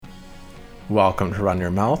Welcome to Run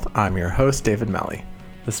Your Mouth. I'm your host, David Melly.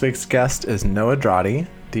 This week's guest is Noah Droddy,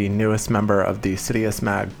 the newest member of the Citius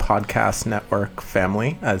Mag podcast network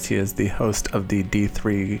family, as he is the host of the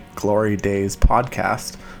D3 Glory Days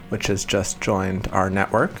podcast, which has just joined our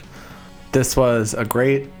network. This was a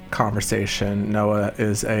great conversation. Noah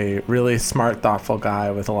is a really smart, thoughtful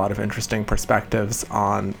guy with a lot of interesting perspectives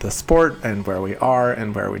on the sport and where we are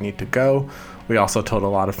and where we need to go. We also told a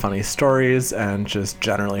lot of funny stories and just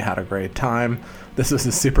generally had a great time. This was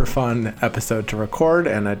a super fun episode to record,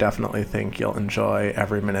 and I definitely think you'll enjoy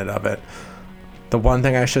every minute of it. The one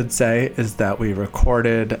thing I should say is that we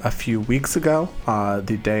recorded a few weeks ago,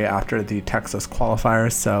 the day after the Texas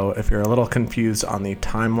qualifiers, so if you're a little confused on the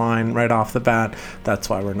timeline right off the bat, that's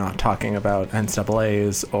why we're not talking about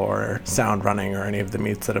NCAAs or sound running or any of the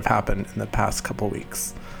meets that have happened in the past couple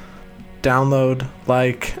weeks. Download,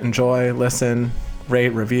 like, enjoy, listen, rate,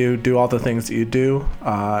 review, do all the things that you do,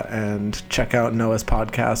 and check out Noah's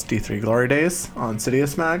podcast, D3 Glory Days, on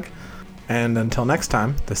Citius Mag. And until next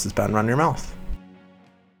time, this has been Run Your Mouth.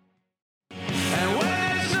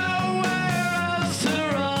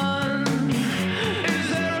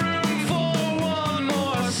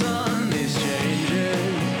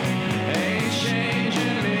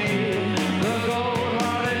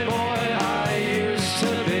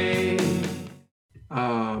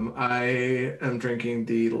 I am drinking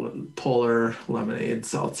the Polar lemonade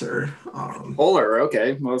seltzer. Polar,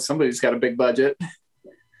 okay. Well, somebody's got a big budget.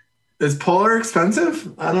 Is Polar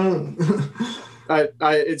expensive? I don't.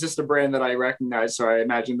 It's just a brand that I recognize, so I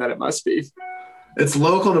imagine that it must be. It's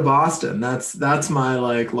local to Boston. That's my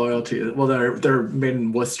loyalty. Well, they're made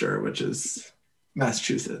in Worcester, which is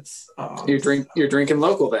Massachusetts. You're drinking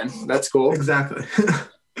local then. That's cool. Exactly.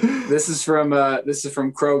 This is from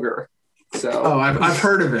Kroger. So I've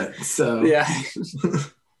heard of it. So yeah.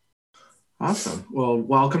 Awesome. Well,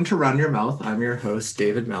 welcome to Run Your Mouth. I'm your host,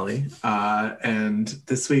 David Melly. And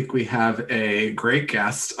this week we have a great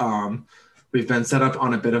guest. We've been set up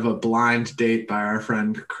on a bit of a blind date by our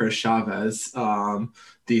friend Chris Chavez,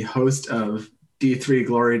 the host of D3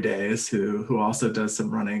 Glory Days, who also does some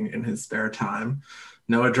running in his spare time.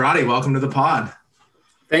 Noah Droddy, welcome to the pod.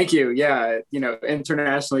 Thank you. Yeah,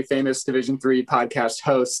 internationally famous Division III podcast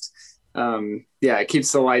host. It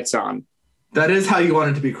keeps the lights on. That is how you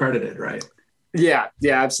want it to be credited, right? Yeah,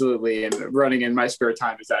 absolutely. And running in my spare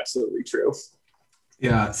time is absolutely true.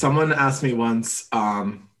 Yeah, someone asked me once,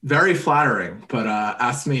 very flattering, but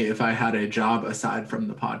asked me if I had a job aside from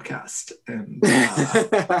the podcast. And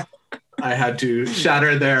I had to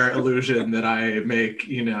shatter their illusion that I make,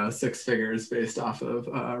 6 figures based off of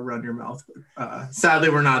Run Your Mouth. Sadly,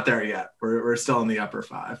 we're not there yet. We're still in the upper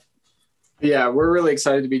 5. Yeah, we're really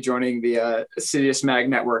excited to be joining the Citius Mag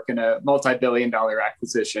network in a multi-billion-dollar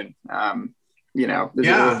acquisition.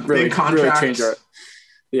 Big contract.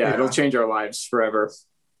 It'll change our lives forever.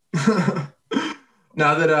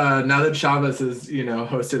 Now that Chavez has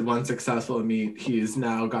hosted one successful meet, he's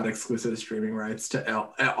now got exclusive streaming rights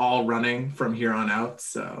to all running from here on out.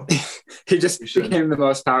 So he just became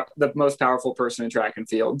the most powerful person in track and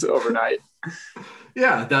field overnight.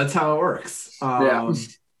 Yeah, that's how it works.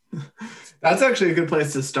 That's actually a good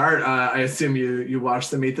place to start. I assume you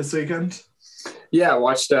watched the meet this weekend? Yeah, I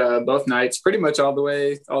watched both nights, pretty much all the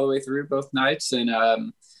way through both nights. And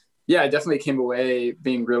I definitely came away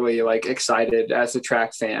being really excited as a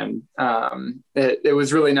track fan. It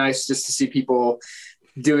was really nice just to see people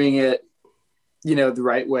doing it, the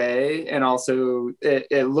right way. And also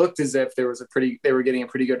it looked as if they were getting a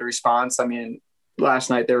pretty good response. I mean, last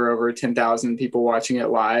night there were over 10,000 people watching it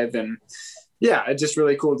live, and yeah, it's just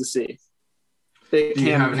really cool to see. It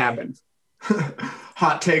can happen.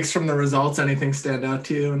 Hot takes from the results? Anything stand out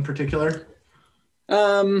to you in particular?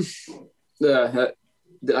 I'd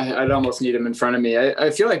almost need them in front of me.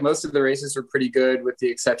 I feel like most of the races were pretty good, with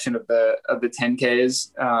the exception of the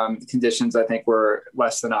 10Ks. The conditions, I think, were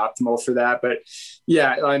less than optimal for that. But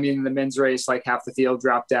yeah, I mean, the men's race, half the field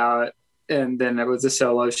dropped out, and then it was a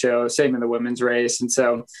solo show. Same in the women's race, and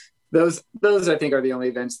so those I think are the only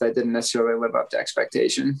events that didn't necessarily live up to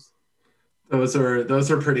expectation. Those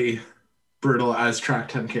are pretty brutal, as track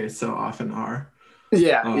 10Ks so often are.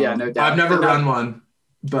 Yeah, no doubt. I've never run one,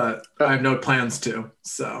 but I have no plans to.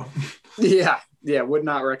 So yeah, would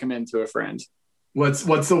not recommend to a friend. What's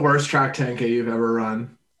the worst track 10K you've ever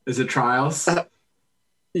run? Is it trials?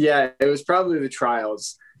 Yeah, it was probably the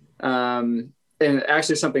trials. And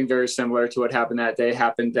actually something very similar to what happened that day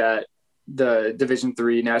happened at the Division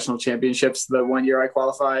III National Championships the one year I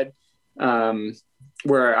qualified.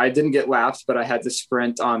 where I didn't get lapped, but I had to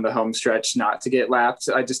sprint on the home stretch not to get lapped.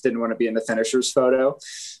 I just didn't want to be in the finisher's photo.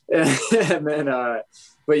 And then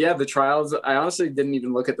but yeah, the trials, I honestly didn't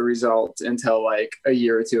even look at the result until like a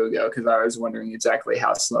year or two ago, because I was wondering exactly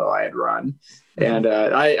how slow I had run. And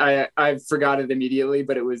I forgot it immediately,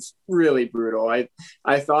 but it was really brutal.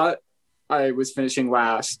 I thought I was finishing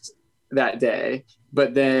last that day,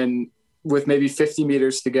 but then with maybe 50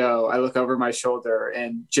 meters to go, I look over my shoulder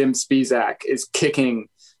and Jim Spizak is kicking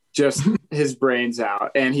just his brains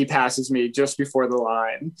out, and he passes me just before the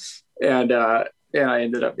line. And I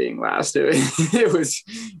ended up being last. It was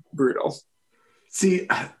brutal. See,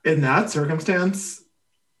 in that circumstance,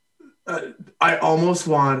 I almost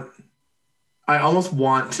want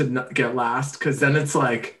to get last, because then it's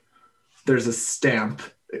like there's a stamp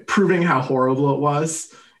proving how horrible it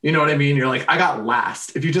was. You know what I mean? You're like, I got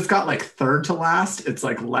last. If you just got like third to last, it's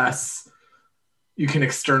like less, you can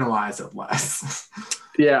externalize it less.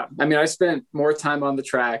 Yeah. I mean, I spent more time on the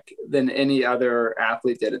track than any other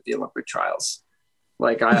athlete did at the Olympic trials.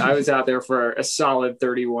 Like I was out there for a solid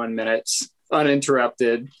 31 minutes,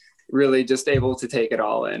 uninterrupted, really just able to take it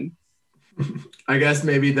all in. I guess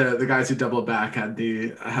maybe the guys who doubled back had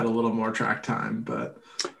a little more track time, but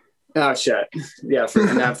oh shit, yeah. Are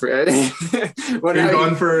you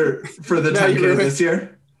going for the 10K this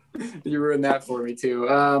year? You ruined that for me too.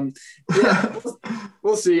 Yeah,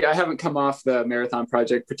 we'll see. I haven't come off the marathon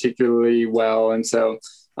project particularly well, and so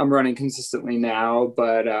I'm running consistently now.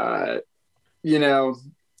 But you know,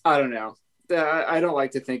 I don't know. I don't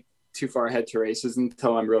like to think too far ahead to races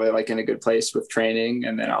until I'm really like in a good place with training,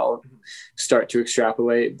 and then I'll start to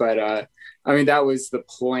extrapolate. But I mean, that was the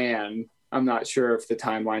plan. I'm not sure if the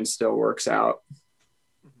timeline still works out.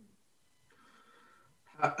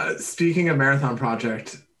 Speaking of marathon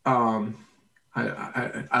project, I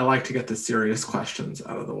like to get the serious questions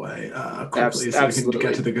out of the way quickly, so we can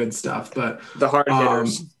get to the good stuff. But the hard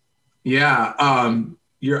hitters. Yeah.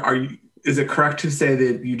 Is it correct to say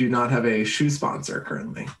that you do not have a shoe sponsor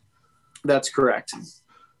currently? That's correct.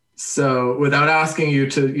 So without asking you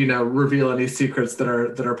to, reveal any secrets that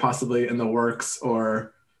are possibly in the works,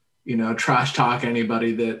 or, trash talk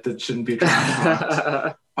anybody that shouldn't be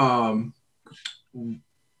trash talked,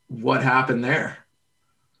 what happened there?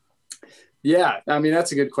 Yeah, I mean,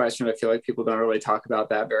 that's a good question. I feel like people don't really talk about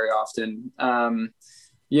that very often.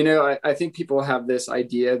 I think people have this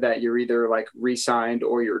idea that you're either like re-signed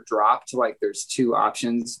or you're dropped. Like there's two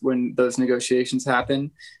options when those negotiations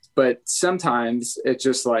happen. But sometimes it's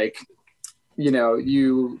just like,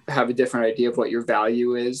 you have a different idea of what your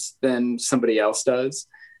value is than somebody else does.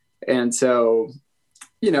 And so,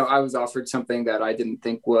 I was offered something that I didn't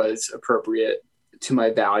think was appropriate to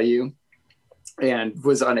my value, and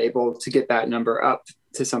was unable to get that number up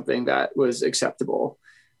to something that was acceptable.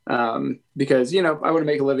 Because, I want to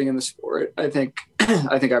make a living in the sport. I think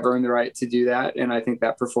I've earned the right to do that. And I think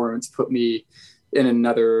that performance put me in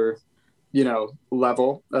another,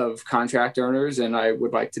 level of contract earners. And I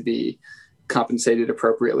would like to be compensated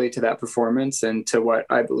appropriately to that performance and to what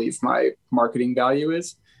I believe my marketing value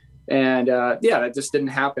is. And that just didn't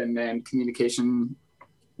happen. And communication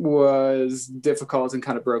was difficult and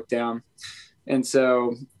kind of broke down. And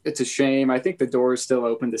so it's a shame. I think the door is still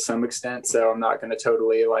open to some extent, so I'm not going to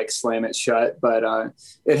totally like slam it shut, but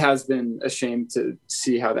it has been a shame to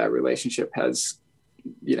see how that relationship has,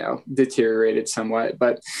 deteriorated somewhat.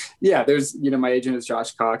 But yeah, there's, my agent is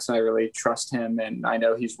Josh Cox, and I really trust him, and I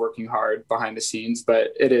know he's working hard behind the scenes, but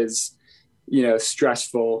it is,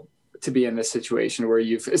 stressful to be in this situation where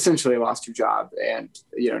you've essentially lost your job and,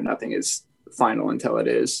 nothing is final until it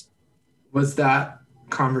is. Was that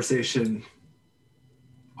conversation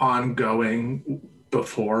ongoing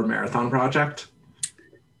before Marathon Project?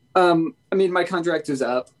 I mean, my contract is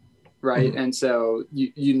up, right? Mm-hmm. And so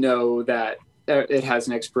you know that it has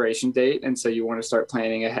an expiration date, and so you want to start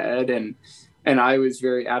planning ahead. And I was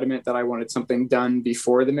very adamant that I wanted something done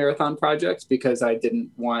before the Marathon Project, because I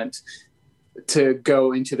didn't want to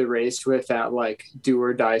go into the race with that like do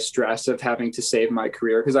or die stress of having to save my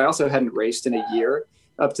career, because I also hadn't raced in a year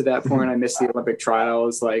up to that point. I missed the Olympic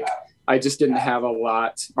trials. Like I just didn't have a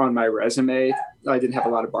lot on my resume. I didn't have a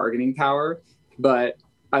lot of bargaining power, but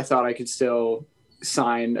I thought I could still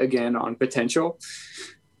sign again on potential.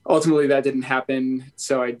 Ultimately, that didn't happen.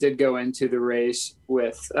 So I did go into the race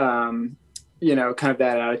with, kind of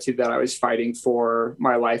that attitude that I was fighting for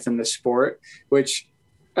my life in the sport, which,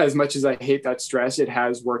 as much as I hate that stress, it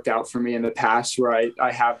has worked out for me in the past, where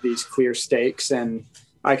I have these clear stakes and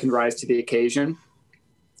I can rise to the occasion.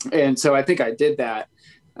 And so I think I did that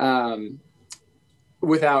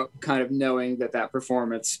without kind of knowing that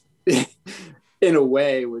performance in a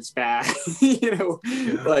way was bad,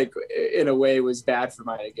 like in a way was bad for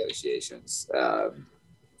my negotiations,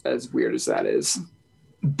 as weird as that is.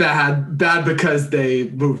 Bad because they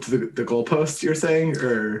moved the goalposts, you're saying?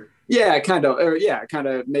 Or yeah, kind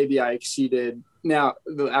of maybe I exceeded. Now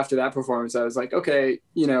after that performance I was like, okay,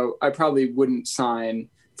 I probably wouldn't sign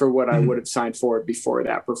for what I would have signed for before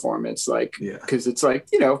that performance, like, because it's like,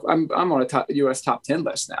 I'm on a US top 10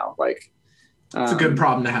 list now, like, it's a good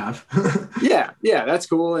problem to have. yeah, that's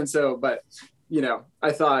cool. And so, but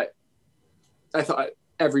I thought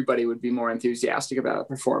everybody would be more enthusiastic about a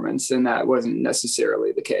performance, and that wasn't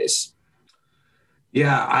necessarily the case.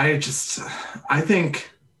 Yeah, I think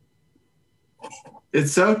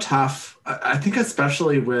it's so tough. I think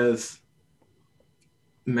especially with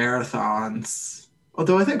marathons,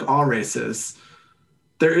 although I think all races,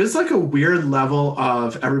 there is like a weird level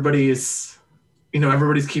of everybody's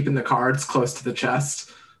keeping the cards close to the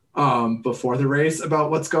chest before the race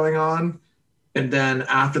about what's going on. And then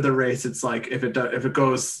after the race, it's like, if it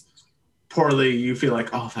goes poorly, you feel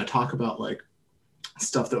like, oh, if I talk about like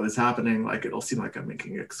stuff that was happening, like it'll seem like I'm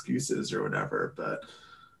making excuses or whatever. But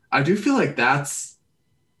I do feel like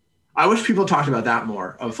I wish people talked about that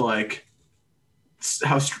more, of like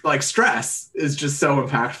how like stress is just so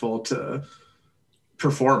impactful to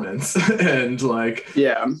performance and like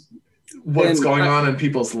what's going on in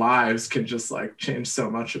people's lives can just like change so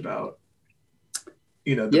much about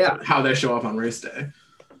how they show up on race day.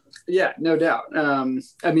 Yeah, no doubt.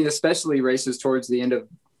 I mean, especially races towards the end of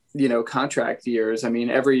contract years. I mean,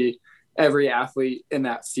 every athlete in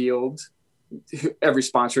that field, every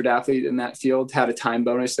sponsored athlete in that field had a time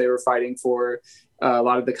bonus they were fighting for. A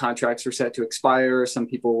lot of the contracts were set to expire. Some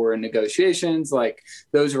people were in negotiations. Like,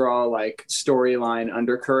 those are all like storyline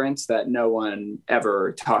undercurrents that no one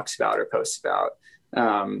ever talks about or posts about.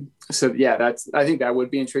 So yeah, I think that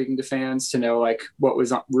would be intriguing to fans to know like what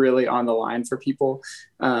was really on the line for people.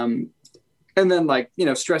 And then like,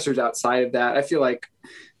 stressors outside of that, I feel like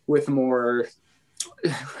with more,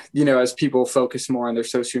 as people focus more on their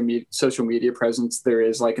social media presence, there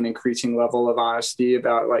is like an increasing level of honesty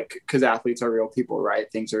about, like, because athletes are real people,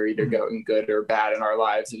 right? Things are either going good or bad in our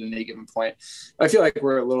lives at any given point. I feel like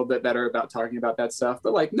we're a little bit better about talking about that stuff,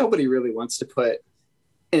 but like nobody really wants to put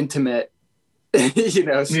intimate,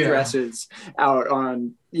 stresses out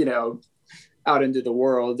on, out into the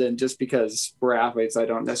world. And just because we're athletes, I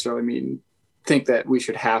don't necessarily think that we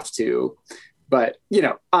should have to. But,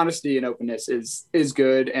 honesty and openness is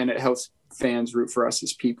good, and it helps fans root for us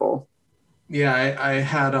as people. Yeah,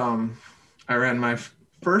 I ran my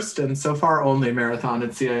first and so far only marathon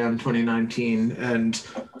at CIM 2019, and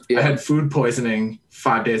I had food poisoning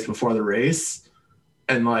 5 days before the race,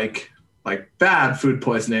 and like bad food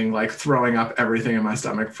poisoning, like throwing up everything in my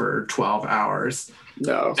stomach for 12 hours.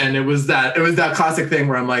 No. And it was that classic thing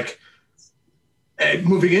where I'm like,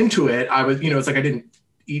 moving into it, I was, it's like I didn't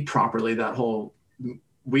eat properly that whole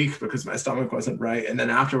week because my stomach wasn't right. And then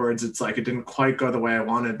afterwards, it's like it didn't quite go the way I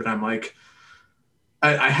wanted, but I'm like,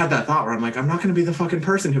 I had that thought where I'm like, I'm not going to be the fucking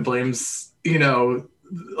person who blames, fall.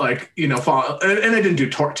 And I didn't do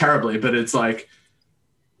terribly, but it's like,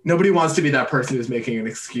 nobody wants to be that person who's making an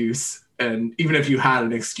excuse. And even if you had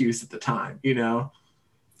an excuse at the time,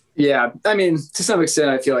 Yeah. I mean, to some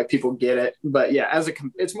extent, I feel like people get it, but yeah,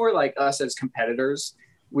 it's more like us as competitors.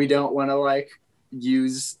 We don't want to like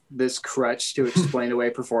use this crutch to explain away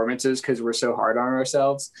performances because we're so hard on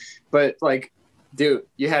ourselves. But like, dude,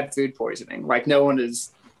 you had food poisoning. Like, no one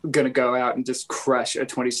is going to go out and just crush a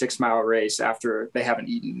 26-mile race after they haven't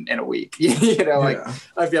eaten in a week.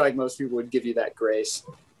 I feel like most people would give you that grace.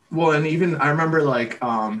 Well, and even I remember like,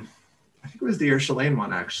 I think it was the Shalane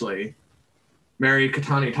one actually. Mary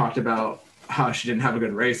Katani talked about how she didn't have a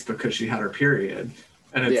good race because she had her period.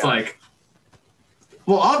 And it's like,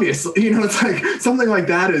 well, obviously, it's like something like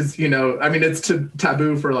that is, I mean, it's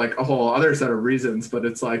taboo for like a whole other set of reasons, but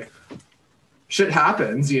it's like shit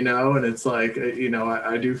happens, and it's like,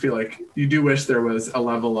 I do feel like you do wish there was a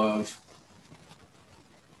level of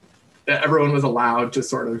everyone was allowed to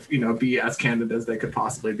sort of, be as candid as they could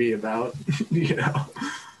possibly be about,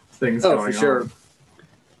 things going on. Oh, for sure.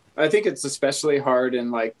 I think it's especially hard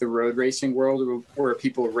in like the road racing world where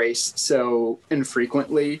people race so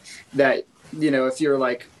infrequently that, if you're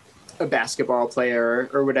like a basketball player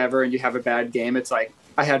or whatever and you have a bad game, it's like,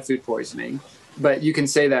 I had food poisoning, but you can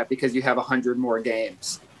say that because you have 100 more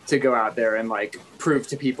games to go out there and like prove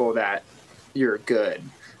to people that you're good,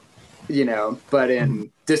 but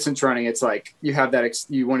in distance running, it's like you have that,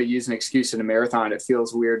 you want to use an excuse in a marathon. It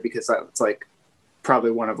feels weird because it's like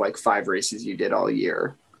probably one of like 5 races you did all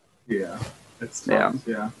year. Yeah. It's tough.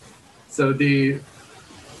 Yeah. So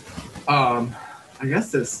I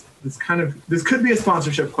guess this could be a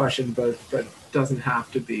sponsorship question, but doesn't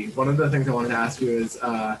have to be. One of the things I wanted to ask you is,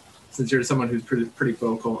 since you're someone who's pretty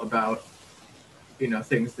vocal about,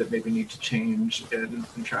 things that maybe need to change in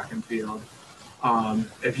track and field.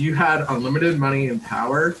 If you had unlimited money and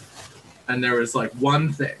power, and there was like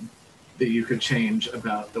one thing that you could change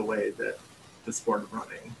about the way that the sport of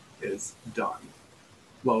running is done,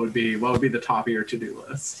 what would be the top of your to-do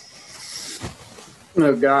list?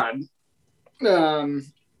 Oh God.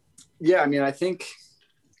 Yeah, I mean, I think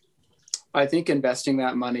investing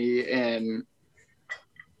that money in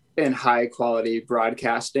high quality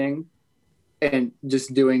broadcasting and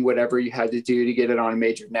just doing whatever you had to do to get it on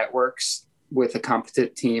major networks with a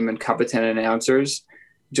competent team and competent announcers,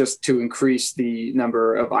 just to increase the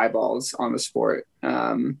number of eyeballs on the sport.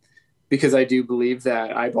 Because I do believe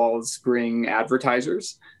that eyeballs bring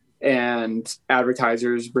advertisers, and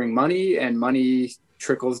advertisers bring money, and money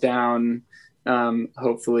trickles down,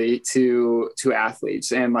 hopefully to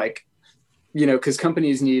athletes. And because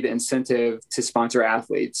companies need incentive to sponsor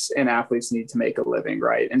athletes, and athletes need to make a living,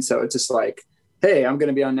 right? And so it's just like, hey, I'm going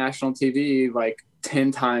to be on national TV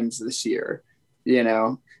 10 times this year,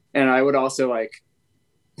 and I would also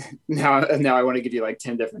now I want to give you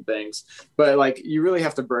 10 different things, but you really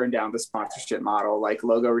have to burn down the sponsorship model.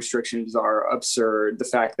 Logo restrictions are absurd. The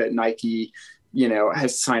fact that Nike,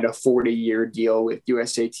 has signed a 40-year deal with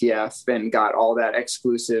USATF and got all that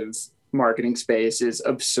exclusive marketing space is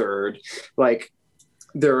absurd.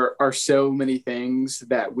 There are so many things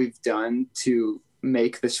that we've done to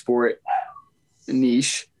make the sport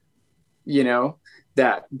niche,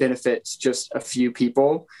 that benefits just a few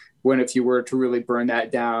people, when if you were to really burn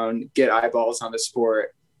that down, get eyeballs on the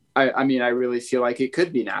sport, I mean, I really feel like it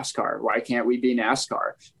could be NASCAR. Why can't we be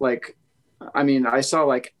NASCAR? I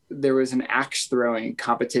saw there was an axe throwing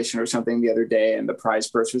competition or something the other day, and the prize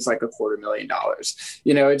purse was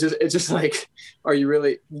 $250,000. It's just are you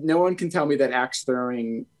really? No one can tell me that axe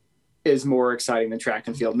throwing is more exciting than track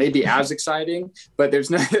and field. Maybe as exciting, but there's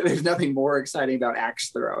nothing more exciting about axe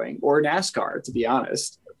throwing or NASCAR, to be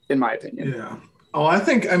honest, in my opinion. Yeah. Oh,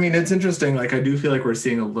 I mean, it's interesting. I do feel like we're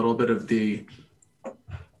seeing a little bit of the,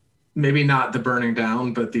 maybe not the burning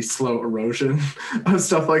down, but the slow erosion of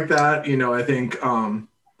stuff like that. I think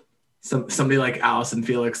somebody like Allison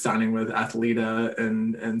Felix signing with Athleta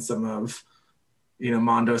and some of,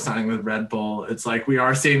 Mondo signing with Red Bull. It's we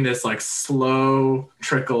are seeing this slow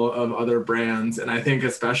trickle of other brands. And I think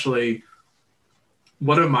especially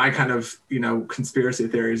one of my kind of, conspiracy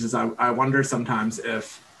theories is I wonder sometimes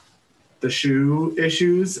if the shoe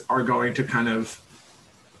issues are going to kind of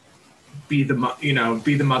be the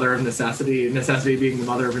mother of necessity being the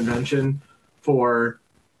mother of invention for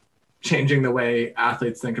changing the way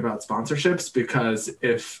athletes think about sponsorships. Because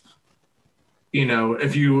if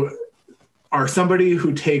you are somebody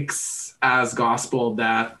who takes as gospel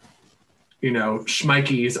that,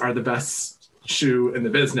 Schmeikes are the best shoe in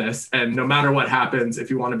the business, and no matter what happens,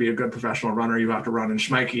 if you want to be a good professional runner, you have to run in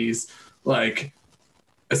Schmeikes,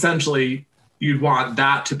 essentially you'd want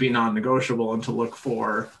that to be non-negotiable and to look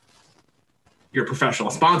for your professional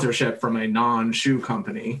sponsorship from a non-shoe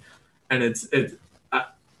company. And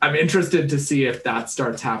I'm interested to see if that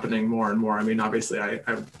starts happening more and more. I mean, obviously I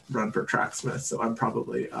run for Tracksmith, so I'm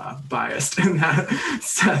probably biased in that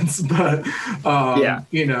sense, but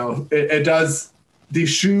it does, the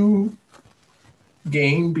shoe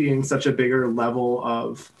game being such a bigger level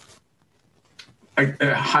of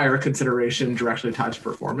a higher consideration directly tied to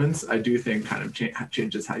performance, I do think kind of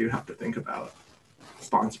changes how you have to think about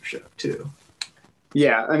sponsorship too.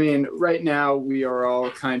 Yeah, I mean, right now we are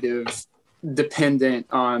all kind of dependent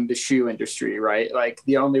on the shoe industry, right?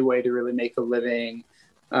 The only way to really make a living,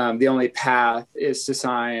 the only path is to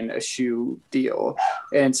sign a shoe deal.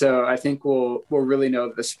 And so I think we'll really know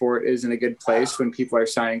that the sport is in a good place when people are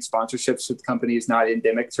signing sponsorships with companies not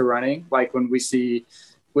endemic to running.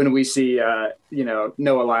 When we see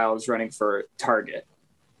Noah Lyles running for Target,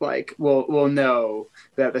 we'll know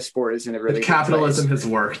that the sport is in a really good capitalism place. Has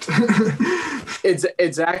worked. It's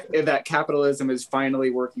exactly that capitalism is finally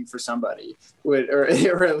working for somebody, or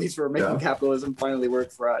at least we're making capitalism finally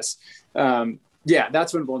work for us.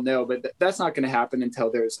 That's when we'll know, but that's not going to happen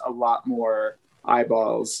until there's a lot more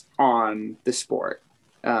eyeballs on the sport.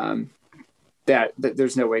 That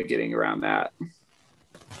there's no way getting around that.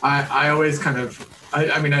 I always kind of,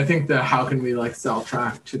 I mean, I think the how can we sell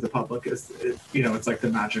track to the public is, it's the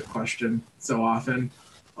magic question so often.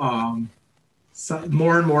 So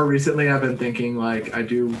more and more recently, I've been thinking I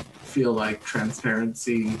do feel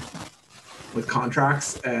transparency with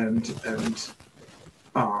contracts and the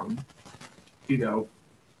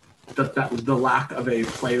lack of a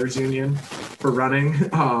players union for running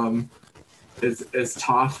is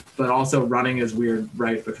tough, but also running is weird,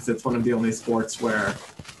 right? Because it's one of the only sports where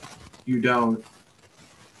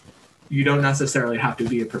you don't necessarily have to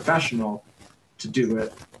be a professional to do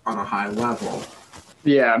it on a high level.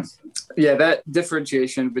 Yeah. Yeah. That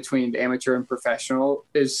differentiation between amateur and professional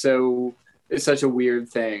is such a weird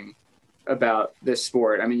thing about this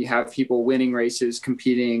sport. I mean, you have people winning races,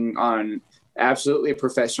 competing on absolutely a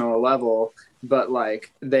professional level, but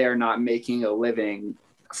like they are not making a living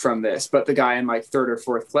from this. But the guy in like third or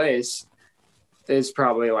fourth place is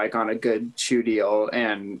probably like on a good shoe deal,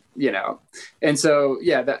 and and so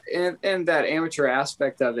yeah, that and that amateur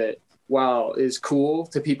aspect of it, while is cool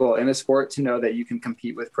to people in the sport to know that you can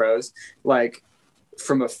compete with pros, like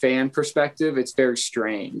from a fan perspective, it's very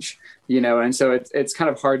strange, and so it's kind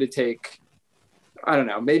of hard to take. I don't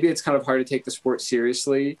know, maybe it's kind of hard to take the sport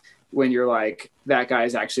seriously when you're like, that guy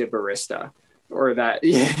is actually a barista, or that,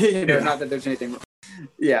 not that there's anything.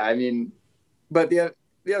 Yeah. I mean, but the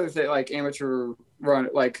other thing, like amateur run,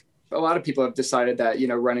 like a lot of people have decided that,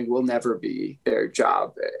 running will never be their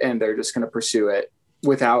job, and they're just going to pursue it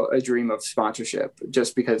without a dream of sponsorship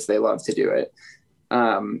just because they love to do it.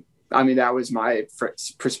 I mean, that was my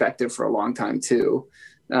perspective for a long time too.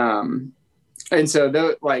 And so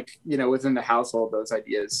within the household, those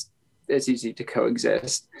ideas, it's easy to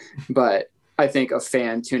coexist, but I think a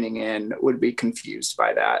fan tuning in would be confused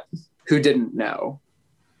by that, who didn't know.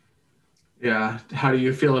 Yeah. How do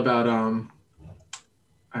you feel about,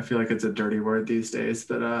 I feel like it's a dirty word these days,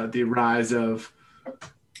 but the rise of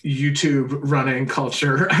YouTube running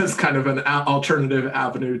culture as kind of an alternative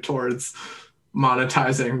avenue towards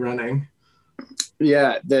monetizing running?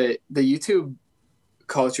 Yeah. The YouTube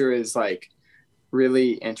culture is like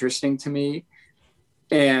really interesting to me.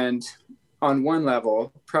 And on one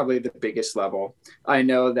level, probably the biggest level, I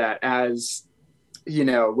know that as,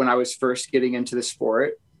 when I was first getting into the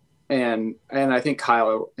sport, and I think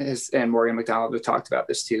Kyle and Morgan McDonald have talked about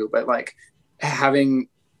this too, but like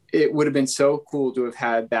it would have been so cool to have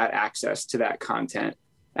had that access to that content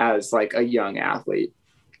as like a young athlete,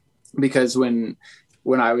 because when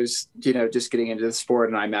I was, just getting into the sport,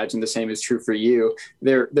 and I imagine the same is true for you,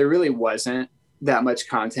 there really wasn't that much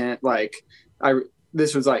content. Like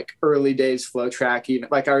this was like early days Flow Track. Even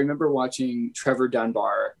like I remember watching Trevor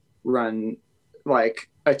Dunbar run like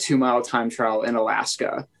a 2-mile time trial in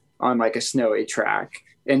Alaska on like a snowy track,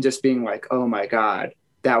 and just being like, oh my God,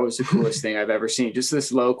 that was the coolest thing I've ever seen. Just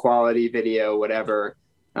this low quality video, whatever.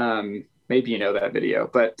 Maybe that video,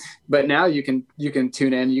 but now you can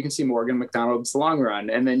tune in, you can see Morgan McDonald's long run,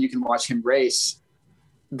 and then you can watch him race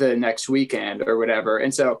the next weekend or whatever.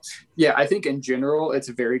 And so, yeah, I think in general, it's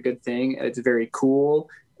a very good thing. It's very cool.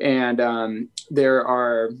 And there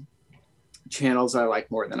are channels I like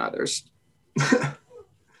more than others.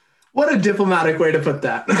 What a diplomatic way to put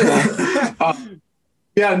that.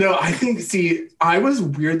 Yeah, no, I think, I was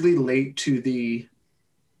weirdly late to the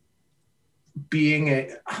being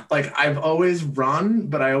I've always run,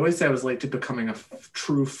 but I always say I was late to becoming a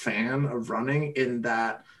true fan of running, in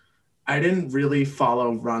that I didn't really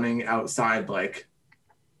follow running outside like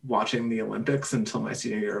watching the Olympics until my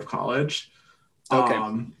senior year of college.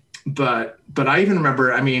 Okay. But I even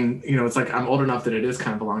remember, I mean, it's like I'm old enough that it is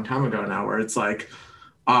kind of a long time ago now, where it's like,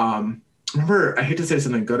 remember, I hate to say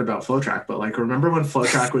something good about Flow Track, but like, remember when Flow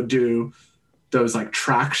Track would do those like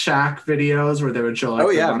Track Shack videos where they would show like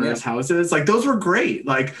the runners' houses? Like those were great.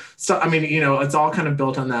 Like, so, I mean, it's all kind of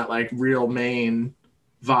built on that like Real Maine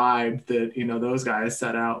vibe that, those guys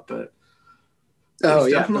set out, but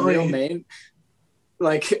definitely Real Maine.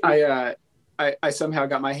 Like I somehow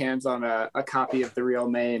got my hands on a copy of the Real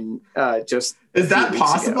Maine. Just is that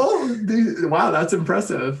possible? Wow, that's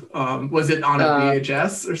impressive. Was it on a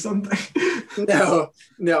VHS or something?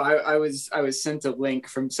 No. I was sent a link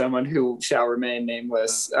from someone who shall remain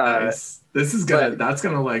nameless. Nice. This is gonna. That's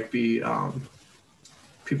gonna like be.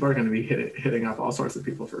 People are going to be hitting up all sorts of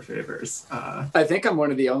people for favors. I think I'm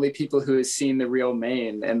one of the only people who has seen the Real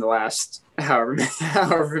Maine in the last however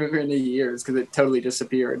many years, because it totally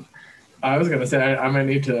disappeared. I was going to say I might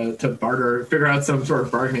need to barter, figure out some sort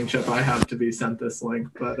of bargaining chip I have to be sent this link,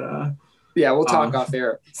 but yeah, we'll talk off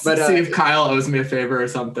air. But see if Kyle owes me a favor or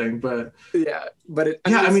something. But yeah, but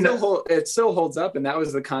it still holds up, and that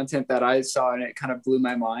was the content that I saw, and it kind of blew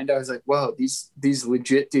my mind. I was like, whoa, these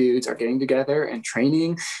legit dudes are getting together and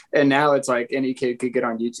training, and now it's like any kid could get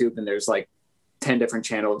on YouTube, and there's like 10 different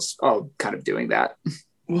channels all kind of doing that.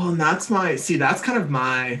 Well, and that's kind of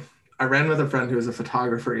my. I ran with a friend who was a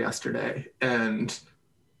photographer yesterday, and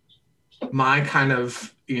my kind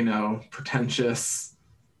of pretentious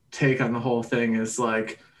take on the whole thing is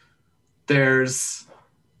like there's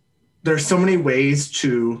so many ways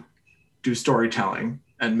to do storytelling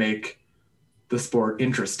and make the sport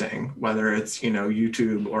interesting, whether it's,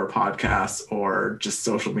 YouTube or podcasts or just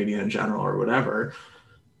social media in general or whatever.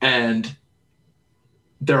 And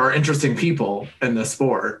there are interesting people in the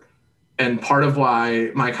sport. And part of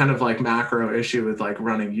why my kind of like macro issue with like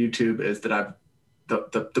running YouTube is that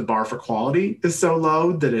the bar for quality is so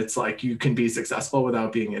low that it's like you can be successful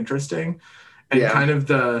without being interesting. And kind of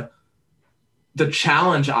the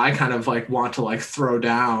challenge I kind of like want to like throw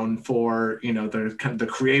down for, the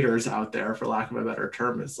creators out there, for lack of a better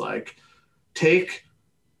term, is like, take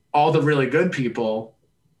all the really good people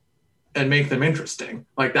and make them interesting.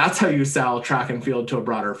 Like, that's how you sell track and field to a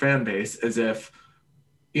broader fan base, is if,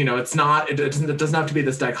 it doesn't have to be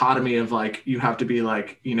this dichotomy of like, you have to be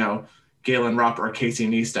like, Galen Rupp or Casey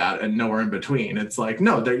Neistat and nowhere in between. It's like,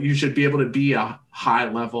 no, you should be able to be a high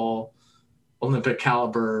level Olympic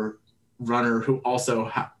caliber runner who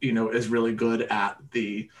also, is really good at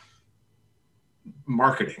the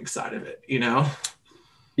marketing side of it,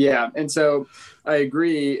 Yeah. And so I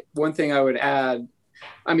agree. One thing I would add,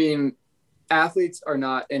 I mean, athletes are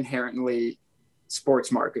not inherently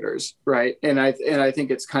sports marketers, right? And I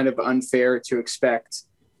think it's kind of unfair to expect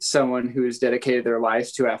someone who has dedicated their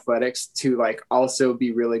life to athletics to like also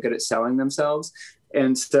be really good at selling themselves.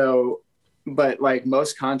 And so, but like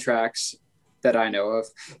most contracts that I know of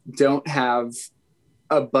don't have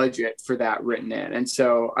a budget for that written in. And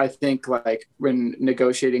so I think like when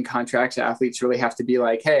negotiating contracts, athletes really have to be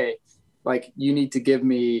like, hey, like you need to give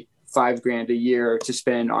me $5,000 a year to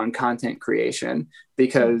spend on content creation,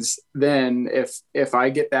 because then if I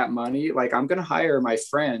get that money, like I'm going to hire my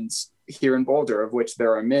friends here in Boulder, of which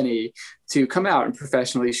there are many, to come out and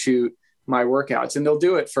professionally shoot my workouts. And they'll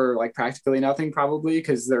do it for like practically nothing, probably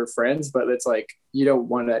because they're friends, but it's like, you don't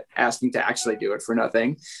want to ask them to actually do it for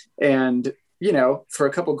nothing. And, for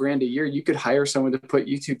a couple grand a year, you could hire someone to put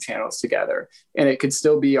YouTube channels together, and it could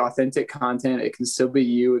still be authentic content. It can still be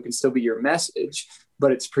you, it can still be your message,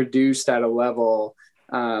 but it's produced at a level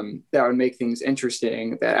that would make things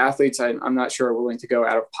interesting that athletes, I'm not sure, are willing to go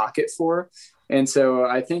out of pocket for. And so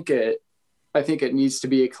I think it needs to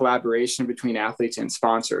be a collaboration between athletes and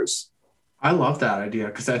sponsors. I love that idea,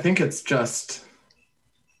 because I think it's just,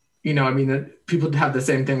 people have the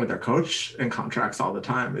same thing with their coach and contracts all the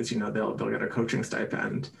time, is, they'll get a coaching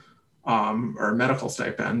stipend or a medical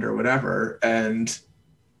stipend or whatever. And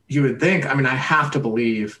you would think, I have to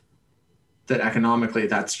believe that economically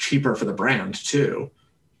that's cheaper for the brand too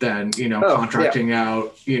than, contracting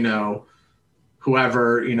out,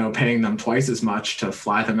 whoever, paying them twice as much to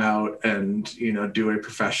fly them out and, do a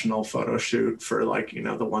professional photo shoot for like,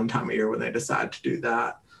 the one time a year when they decide to do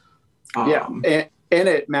that. And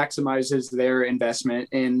it maximizes their investment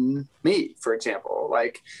in me, for example.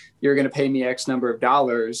 Like, you're going to pay me X number of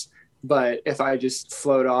dollars, but if I just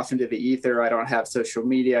float off into the ether, I don't have social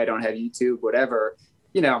media, I don't have YouTube, whatever,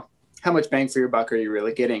 how much bang for your buck are you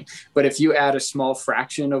really getting? But if you add a small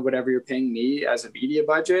fraction of whatever you're paying me as a media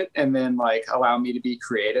budget, and then like allow me to be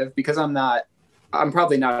creative, because I'm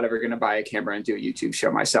probably not ever going to buy a camera and do a YouTube show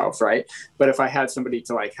myself. Right. But if I had somebody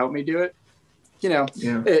to like help me do it,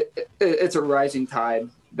 it's a rising tide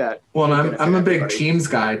that. Well, and I'm a big teams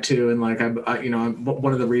guy too. And like, I'm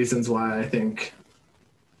one of the reasons why I think,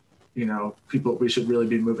 we should really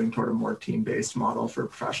be moving toward a more team-based model for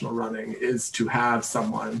professional running is to have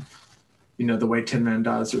someone, the way Tinman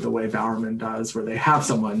does or the way Bowerman does, where they have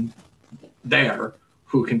someone there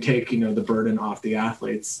who can take, the burden off the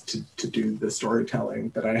athletes to do the storytelling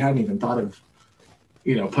that I hadn't even thought of,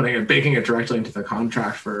 baking it directly into the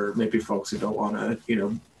contract for maybe folks who don't want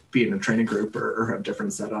to, be in a training group or have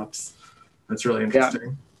different setups. That's really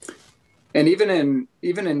interesting. Yeah. And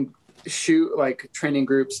even in shoe like training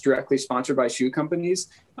groups directly sponsored by shoe companies,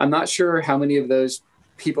 I'm not sure how many of those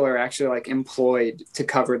people are actually like employed to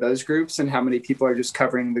cover those groups and how many people are just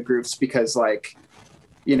covering the groups because like,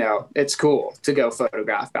 it's cool to go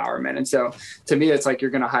photograph Bowerman. And so to me, it's like,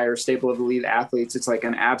 you're going to hire a stable of elite athletes. It's like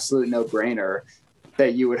an absolute no-brainer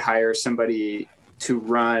that you would hire somebody to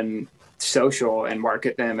run social and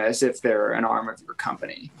market them as if they're an arm of your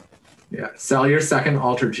company. Yeah, sell your second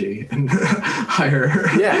Alter G and hire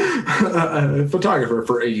a photographer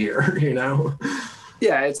for a year,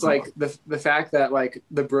 Yeah, it's like the fact that like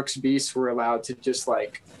the Brooks Beasts were allowed to just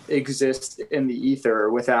like exist in the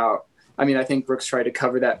ether without. I think Brooks tried to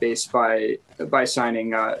cover that base by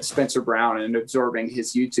signing Spencer Brown and absorbing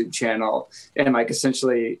his YouTube channel and like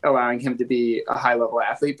essentially allowing him to be a high level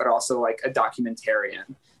athlete, but also like a documentarian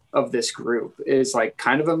of this group is like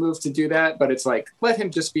kind of a move to do that. But it's like, let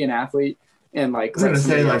him just be an athlete and like let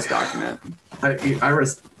somebody else document. I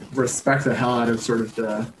respect the hell out of sort of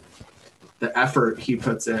the effort he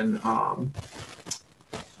puts in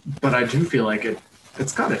but I do feel like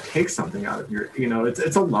it's got to take something out of your,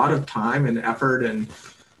 it's a lot of time and effort, and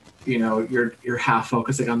you're half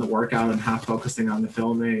focusing on the workout and half focusing on the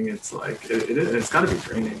filming. It's like it's got to be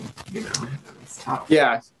draining. It's tough.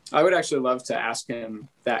 Yeah, I would actually love to ask him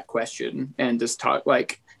that question and just talk,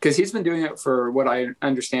 like, because he's been doing it for what I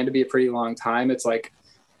understand to be a pretty long time. It's like,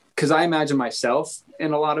 because I imagine myself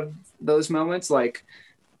in a lot of those moments, like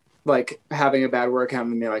having a bad workout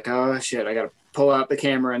and being like, oh shit, I got to pull out the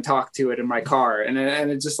camera and talk to it in my car. And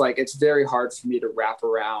it's just like, it's very hard for me to wrap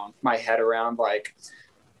around my head around, like,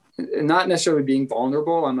 not necessarily being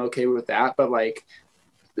vulnerable. I'm okay with that, but like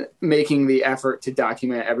making the effort to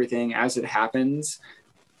document everything as it happens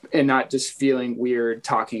and not just feeling weird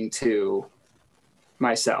talking to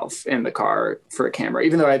myself in the car for a camera,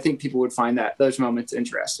 even though I think people would find those moments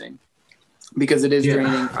interesting, because it is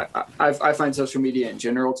draining. I find social media in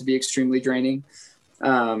general to be extremely draining.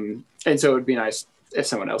 And so it would be nice if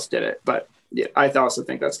someone else did it. But yeah, I also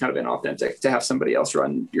think that's kind of inauthentic to have somebody else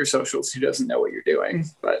run your socials who doesn't know what you're doing.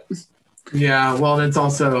 But yeah, well, it's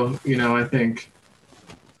also, I think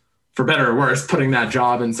for better or worse, putting that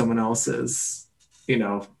job in someone else's,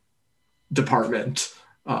 department,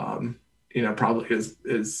 probably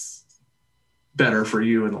is better for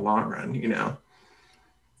you in the long run,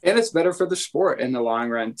 And it's better for the sport in the long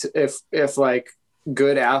run. If like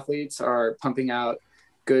good athletes are pumping out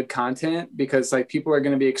good content, because like people are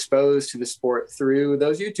going to be exposed to the sport through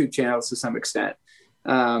those YouTube channels to some extent.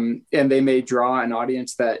 And they may draw an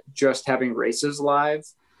audience that just having races live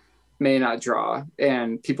may not draw,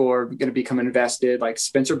 and people are going to become invested. Like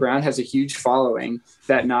Spencer Brown has a huge following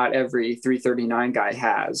that not every 339 guy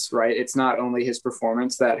has, right? It's not only his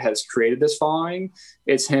performance that has created this following,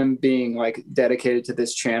 it's him being like dedicated to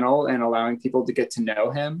this channel and allowing people to get to know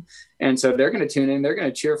him. And so they're going to tune in, they're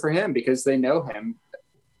going to cheer for him because they know him.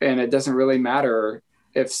 And it doesn't really matter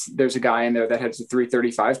if there's a guy in there that has a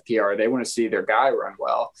 335 PR, they want to see their guy run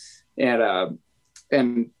well.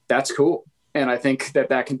 And that's cool. And I think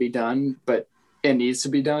that can be done, but it needs to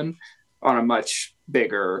be done on a much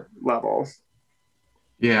bigger level.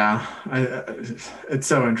 Yeah, it's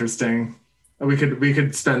so interesting. We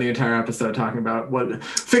could spend the entire episode talking about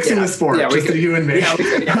fixing the sport, just you and me.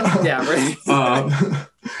 Yeah, right.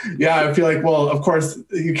 Yeah, I feel like, well, of course,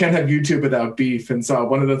 you can't have YouTube without beef. And so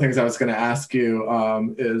one of the things I was going to ask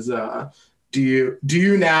you is, do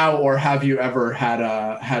you now, or have you ever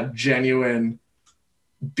had genuine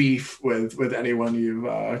beef with anyone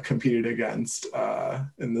you've competed against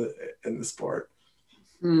in the sport?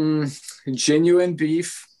 Genuine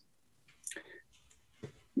beef?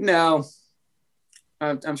 No.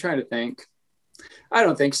 I'm trying to think. I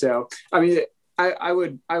don't think so. I mean, I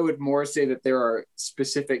would more say that there are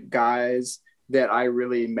specific guys that I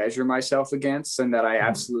really measure myself against and that I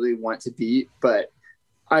absolutely want to beat, but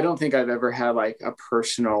I don't think I've ever had like a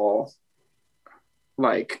personal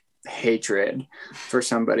like hatred for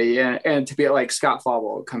somebody. And to be like Scott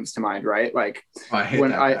Fauble comes to mind, right? Like I hate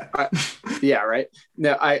when I yeah, right.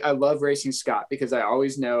 No, I love racing Scott because I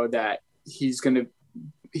always know that he's gonna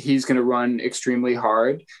run extremely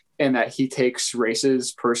hard and that he takes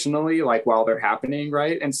races personally, like while they're happening.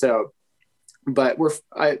 Right. And so, but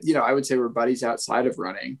I would say we're buddies outside of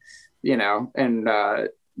running, and,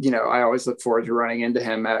 I always look forward to running into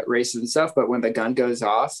him at races and stuff. But when the gun goes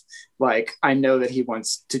off, like, I know that he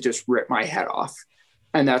wants to just rip my head off.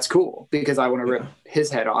 And that's cool because I want to rip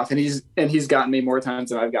his head off. And he's gotten me more times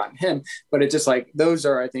than I've gotten him. But it's just like, those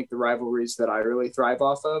are, I think, the rivalries that I really thrive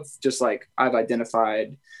off of. Just like I've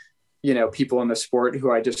identified, people in the sport who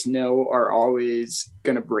I just know are always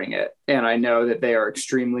going to bring it. And I know that they are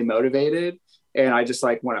extremely motivated. And I just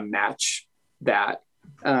like want to match that.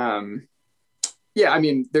 Yeah, I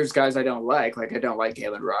mean, there's guys I don't like I don't like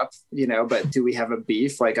Galen Rupp, but do we have a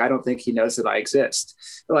beef? Like, I don't think he knows that I exist.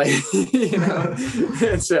 Like,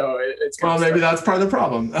 and so it's well, maybe that's part of the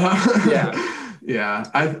problem. Yeah. Yeah.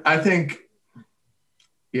 I think,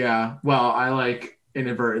 yeah, well, I like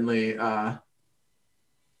inadvertently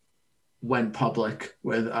went public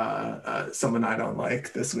with someone I don't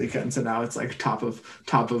like this weekend. So now it's like top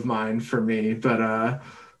of mind for me, but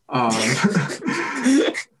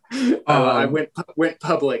I went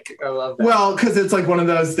public. I love that. Well, because it's like one of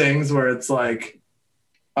those things where it's like,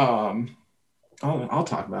 I'll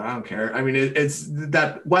talk about it. I don't care. I mean, it's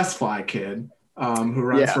that Westfly kid who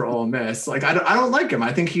runs for Ole Miss. Like, I don't like him.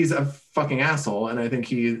 I think he's a fucking asshole, and I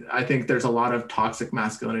think there's a lot of toxic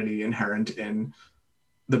masculinity inherent in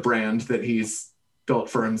the brand that he's built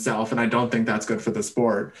for himself, and I don't think that's good for the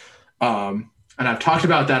sport. And I've talked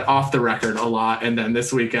about that off the record a lot, and then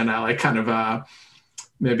this weekend I like kind of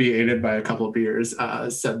maybe aided by a couple of beers,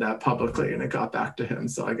 said that publicly, and it got back to him.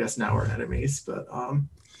 So I guess now we're enemies, but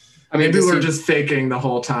I mean, maybe we're just faking the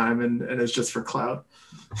whole time and it's just for clout.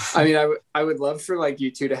 I mean, I would love for like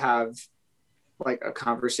you two to have like a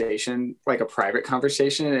conversation, like a private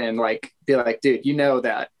conversation, and like be like, dude, you know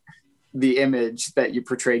that the image that you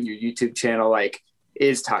portray in your YouTube channel like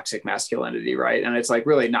is toxic masculinity, right? And it's like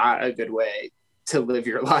really not a good way to live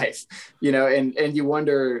your life, you know, and you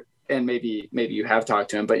wonder, and maybe you have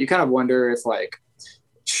talked to him, but you kind of wonder if like,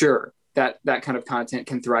 sure, that kind of content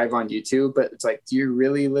can thrive on YouTube, but it's like, do you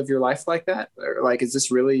really live your life like that? Or like, is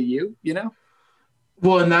this really you, you know?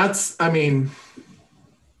 Well, and that's, I mean,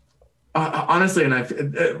 honestly,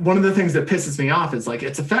 and one of the things that pisses me off is like,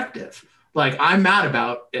 it's effective. Like I'm mad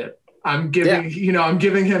about it. I'm giving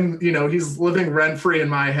him, you know, he's living rent free in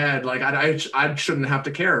my head. Like I shouldn't have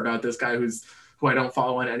to care about this guy who I don't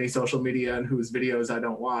follow on any social media and whose videos I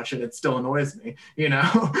don't watch, and it still annoys me, you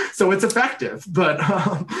know? So it's effective, but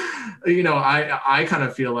you know, I kind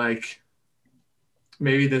of feel like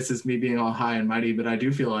maybe this is me being all high and mighty, but I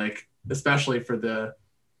do feel like, especially for the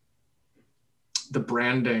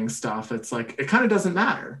branding stuff, it's like, it kind of doesn't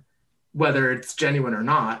matter whether it's genuine or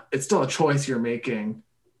not. It's still a choice you're making.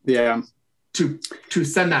 Yeah. To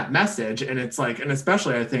send that message. And it's like, and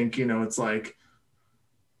especially I think, you know, it's like,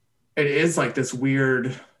 it is like this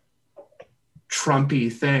weird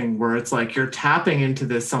Trumpy thing where it's like, you're tapping into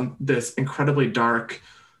this incredibly dark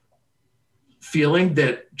feeling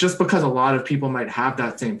that just because a lot of people might have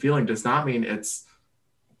that same feeling does not mean it's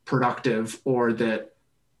productive, or that,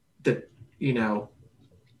 you know,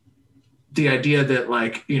 the idea that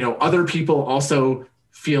like, you know, other people also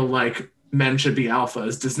feel like men should be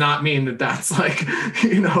alphas does not mean that that's like,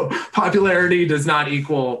 you know, popularity does not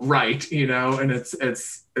equal right, you know, and it's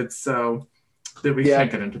so that we can't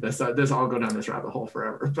get into this. I'll go down this rabbit hole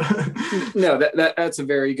forever. No, that's a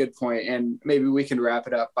very good point. And maybe we can wrap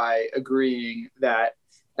it up by agreeing that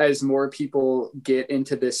as more people get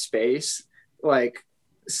into this space, like,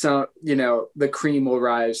 so, you know, the cream will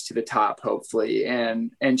rise to the top, hopefully,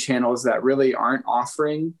 and channels that really aren't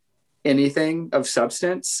offering anything of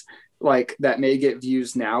substance, like that may get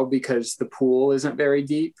views now because the pool isn't very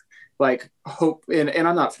deep. Like hope, and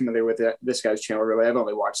I'm not familiar with this guy's channel really. I've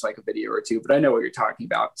only watched like a video or two, but I know what you're talking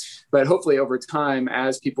about. But hopefully over time,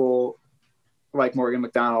 as people like Morgan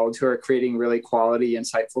McDonald who are creating really quality,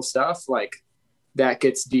 insightful stuff, like that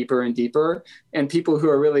gets deeper and deeper, and people who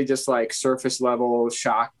are really just like surface level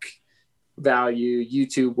shock value,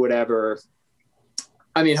 YouTube, whatever.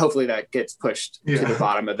 I mean, hopefully that gets pushed to the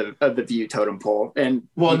bottom of the view totem pole, and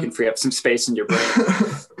you can free up some space in your brain.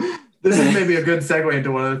 This is maybe a good segue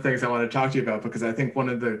into one of the things I want to talk to you about, because I think one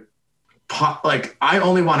of the, like, I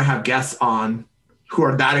only want to have guests on who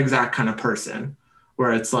are that exact kind of person,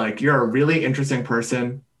 where it's like, you're a really interesting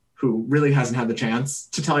person who really hasn't had the chance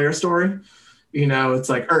to tell your story. You know, it's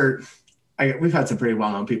like, we've had some pretty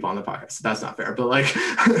well-known people on the podcast, so that's not fair. But like,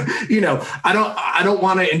 you know, I don't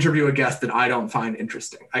want to interview a guest that I don't find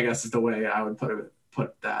interesting, I guess is the way I would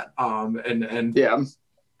put that. And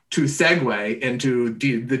to segue into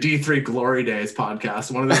the D3 Glory Days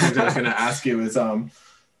podcast, one of the things I was going to ask you is,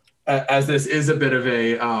 as this is a bit of a,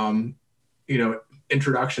 you know,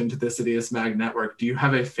 introduction to the Sidious Mag Network, do you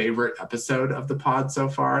have a favorite episode of the pod so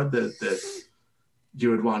far that you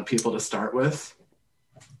would want people to start with?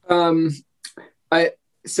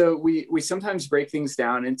 So we sometimes break things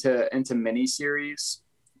down into mini series.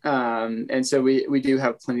 And so we do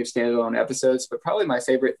have plenty of standalone episodes, but probably my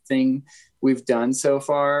favorite thing we've done so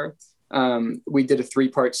far, we did a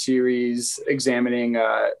 3-part series examining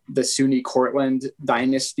the SUNY Cortland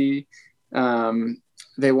dynasty.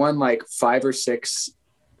 They won like 5 or 6,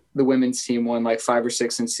 the women's team won like 5 or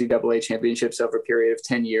 6 NCAA championships over a period of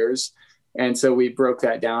 10 years. And so we broke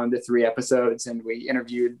that down into 3 episodes, and we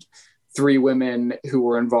interviewed 3 women who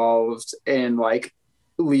were involved in like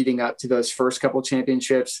leading up to those first couple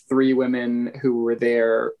championships, 3 women who were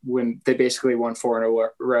there when they basically won 4 in a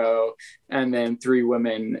row, and then 3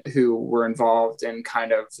 women who were involved in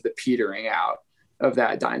kind of the petering out of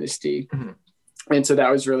that dynasty. Mm-hmm. And so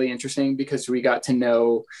that was really interesting because we got to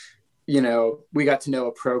know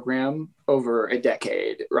a program over a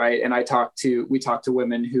decade, right? And we talked to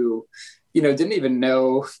women who, you know, didn't even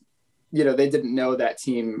know, you know, they didn't know that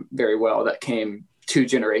team very well that came 2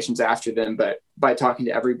 generations after them. But by talking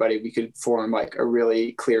to everybody, we could form like a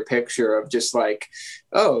really clear picture of just like,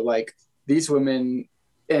 oh, like these women,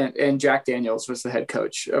 and Jack Daniels was the head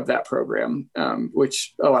coach of that program,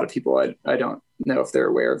 which a lot of people, I don't know if they're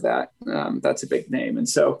aware of that. That's a big name. And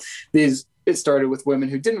so it started with women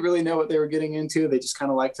who didn't really know what they were getting into. They just kind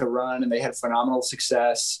of liked to run, and they had phenomenal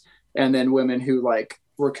success. And then women who like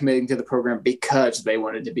were committing to the program because they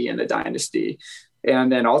wanted to be in the dynasty.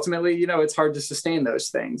 And then ultimately, it's hard to sustain those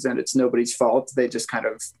things, and it's nobody's fault. They just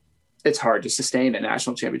it's hard to sustain a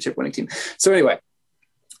national championship winning team. So anyway,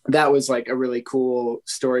 that was like a really cool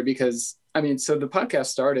story because so the podcast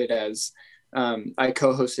started as I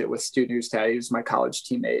co-hosted it with Stu Newstad. He was my college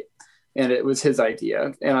teammate, and it was his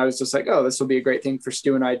idea. And I was just like, oh, this will be a great thing for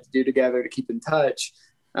Stu and I to do together to keep in touch.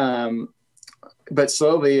 But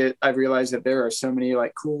slowly I've realized that there are so many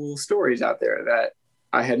like cool stories out there that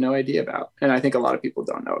I had no idea about. And I think a lot of people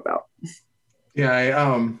don't know about. Yeah.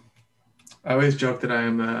 I always joke that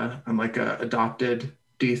I'm like a adopted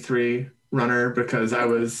D3 runner because I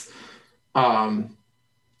was,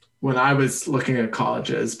 when I was looking at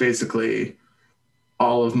colleges, basically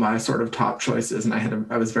all of my sort of top choices, and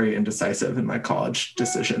I was very indecisive in my college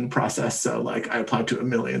decision process. So like I applied to a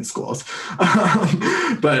million schools,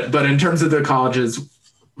 but in terms of the colleges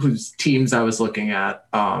whose teams I was looking at,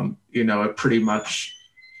 it pretty much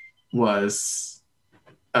was,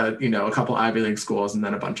 a couple Ivy League schools and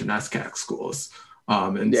then a bunch of NESCAC schools.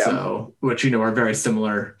 So, which, are very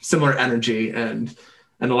similar energy. And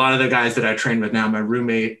a lot of the guys that I train with now, my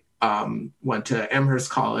roommate, went to Amherst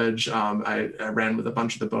College. I ran with a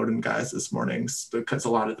bunch of the Bowdoin guys this morning because a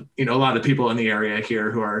lot of people in the area here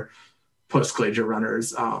who are post-collegiate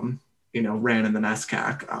runners, ran in the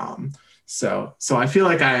NESCAC. So I feel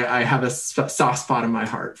like I have a soft spot in my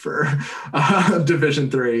heart for Division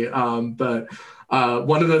III. But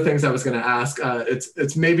one of the things I was going to ask,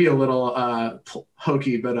 it's maybe a little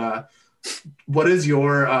hokey, but what is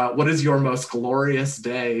your most glorious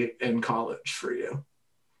day in college for you?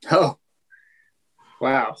 Oh,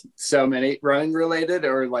 wow. So many. Running related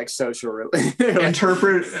or like social related?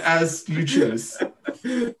 Interpret as you choose.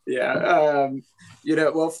 Yeah.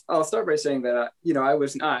 Well, I'll start by saying that, I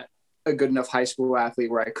was not a good enough high school athlete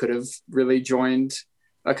where I could have really joined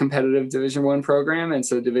a competitive Division I program. And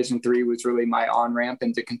so Division III was really my on-ramp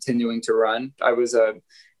into continuing to run. I was a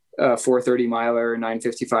 430 miler,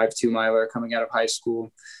 955 2-miler coming out of high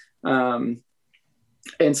school. And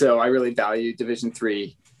so I really value Division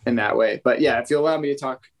III in that way. But yeah, if you allow me to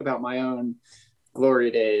talk about my own glory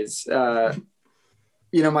days, my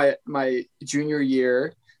junior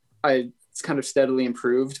year, it's kind of steadily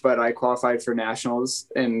improved, but I qualified for nationals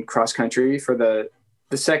in cross country for the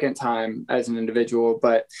second time as an individual.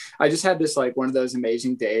 But I just had this, like, one of those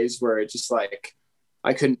amazing days where it just like,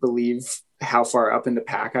 I couldn't believe how far up in the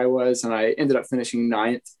pack I was. And I ended up finishing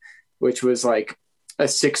 9th, which was like a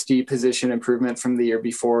 60 position improvement from the year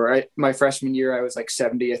before. My freshman year, I was like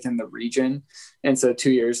 70th in the region. And so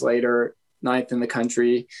 2 years later, 9th in the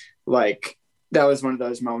country, like that was one of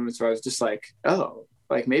those moments where I was just like, oh,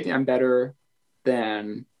 like maybe I'm better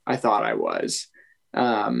than I thought I was.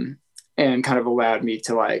 And kind of allowed me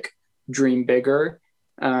to like dream bigger.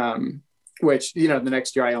 Which, the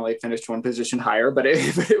next year I only finished one position higher, but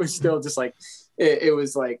it was still just like, it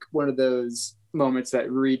was like one of those moments that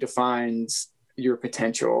redefines your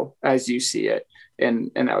potential as you see it.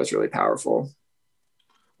 And that was really powerful.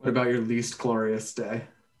 What about your least glorious day?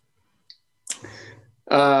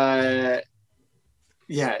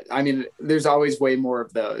 Yeah, there's always way more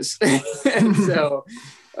of those. And so,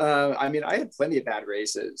 I had plenty of bad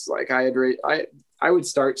races. Like I would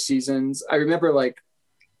start seasons. I remember like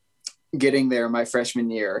getting there my freshman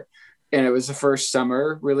year, and it was the first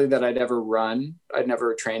summer really that I'd ever run. I'd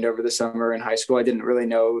never trained over the summer in high school. I didn't really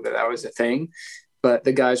know that was a thing, but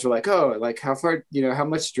the guys were like, oh, like how far, how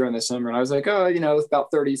much did you run this summer? And I was like, oh,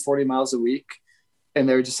 about 30, 40 miles a week. And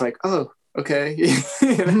they were just like, oh, okay.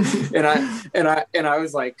 and I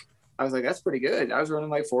was like, that's pretty good. I was running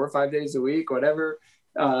like 4 or 5 days a week, whatever.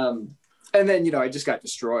 And then, I just got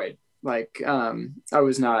destroyed. Like, I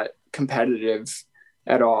was not competitive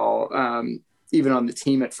at all, even on the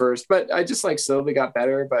team at first, but I just like slowly got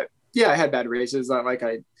better. But yeah, I had bad races. Like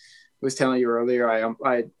I was telling you earlier,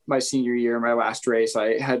 I my senior year, my last race,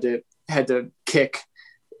 I had to kick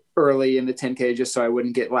early in the 10K just so I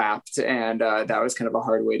wouldn't get lapped. And that was kind of a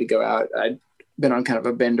hard way to go out. I'd been on kind of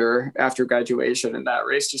a bender after graduation, and that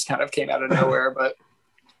race just kind of came out of nowhere. But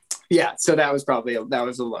yeah, so that was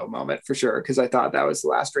a low moment for sure, because I thought that was the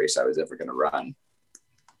last race I was ever going to run.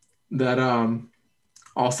 That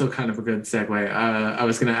also kind of a good segue. I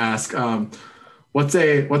was going to ask, what's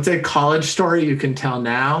a college story you can tell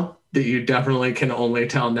now that you definitely can only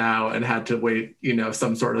tell now and had to wait,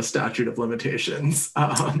 some sort of statute of limitations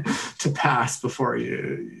to pass before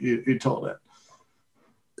you told it?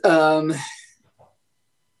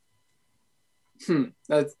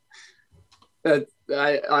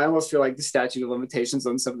 I almost feel like the statute of limitations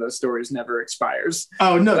on some of those stories never expires.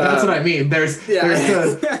 Oh no, that's what I mean. There's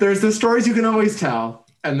the stories you can always tell,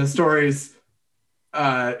 and the stories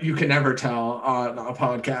you can never tell on a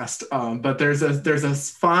podcast. But there's a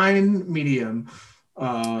fine medium.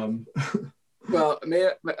 Well,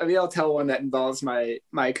 maybe I'll tell one that involves my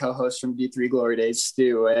co-host from D3 Glory Days,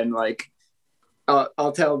 Stu, and like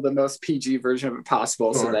I'll tell the most PG version of it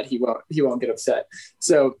possible, sure, so that he won't get upset.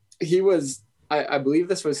 So he was, I believe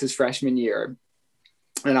this was his freshman year,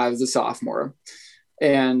 and I was a sophomore,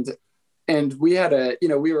 and we had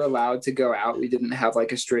we were allowed to go out. We didn't have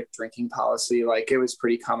like a strict drinking policy. Like it was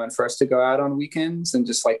pretty common for us to go out on weekends and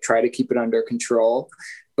just like try to keep it under control.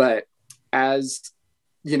 But as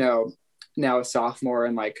you know, now a sophomore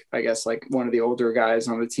and like I guess like one of the older guys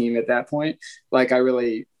on the team at that point, like I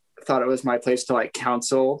really thought it was my place to like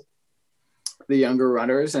counsel the younger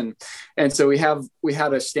runners, and so we had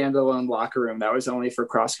a standalone locker room that was only for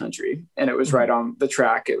cross country, and it was right on the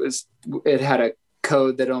track. It had a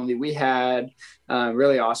code that only we had.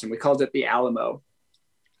 Really awesome. We called it the Alamo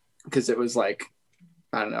because it was like,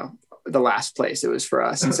 I don't know, the last place it was for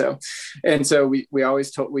us. And so we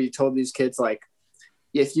always told these kids, like,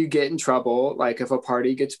 if you get in trouble, like if a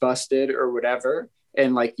party gets busted or whatever,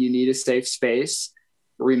 and like you need a safe space,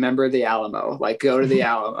 remember the Alamo, like go to the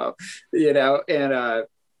Alamo, and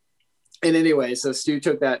anyway, so Stu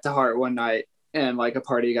took that to heart one night, and like a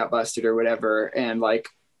party got busted or whatever, and like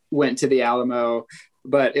went to the Alamo,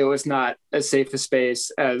 but it was not as safe a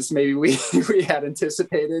space as maybe we had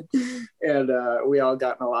anticipated, and we all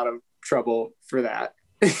got in a lot of trouble for that.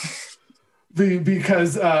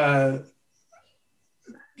 Because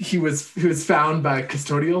he was found by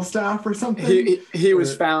custodial staff or something. He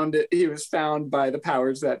was found by the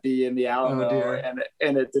powers that be in the Alamo,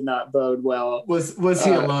 and it did not bode well. Was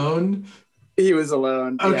he alone? He was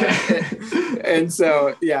alone. Okay. Yeah. And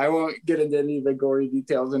so, I won't get into any of the gory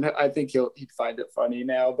details, and I think he'd find it funny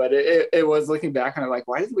now, but it was, looking back on it, like,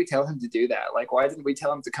 why didn't we tell him to do that? Like, why didn't we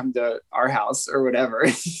tell him to come to our house or whatever?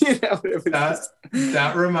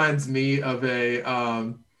 That reminds me of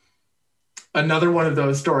another one of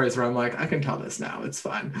those stories where I'm like, I can tell this now, it's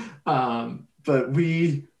fine. But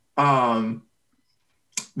we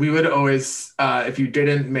would always, if you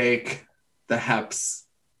didn't make the HEPS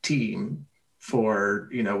team for,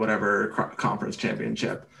 whatever conference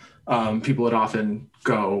championship, people would often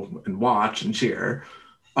go and watch and cheer.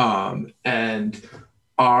 And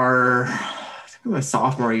I think it was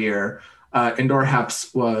sophomore year, indoor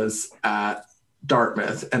HEPS was at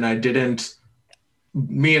Dartmouth, and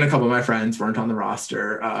me and a couple of my friends weren't on the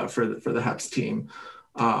roster for the HEPS team.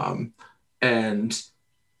 And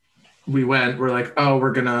we're like, oh,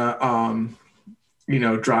 we're gonna,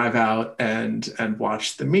 drive out and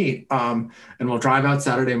watch the meet. And we'll drive out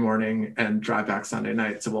Saturday morning and drive back Sunday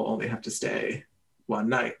night. So we'll only have to stay one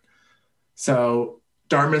night. So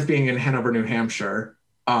Dartmouth being in Hanover, New Hampshire,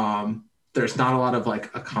 there's not a lot of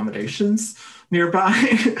like accommodations nearby.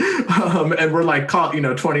 And we're like,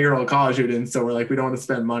 20-year-old college students. So we're like, we don't want to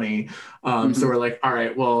spend money. So we're like, all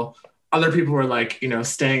right, well, other people were like,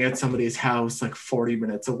 staying at somebody's house like 40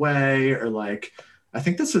 minutes away, or like, I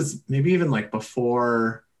think this was maybe even like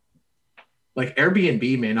before, like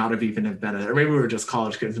Airbnb may not have even have been there. Maybe we were just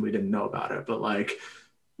college kids and we didn't know about it, but like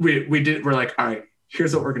we're like, all right,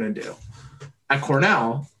 here's what we're going to do. At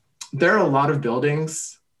Cornell, there are a lot of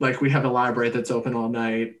buildings. Like we have a library that's open all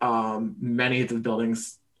night. Many of the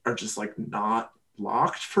buildings are just like not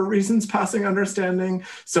locked for reasons passing understanding.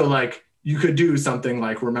 So like you could do something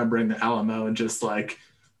like remembering the Alamo and just like,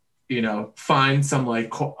 find some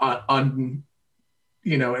like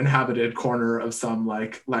inhabited corner of some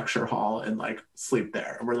like lecture hall and like sleep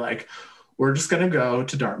there. And we're like, we're just going to go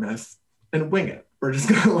to Dartmouth and wing it. We're just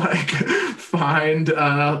going to like find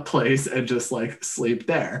a place and just like sleep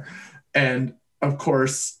there. And of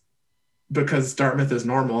course, because Dartmouth is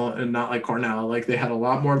normal and not like Cornell, like they had a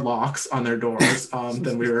lot more locks on their doors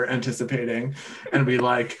than we were anticipating. And we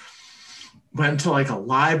like went to like a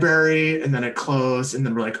library and then it closed. And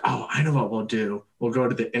then we're like, oh, I know what we'll do. We'll go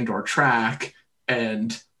to the indoor track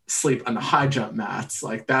and sleep on the high jump mats.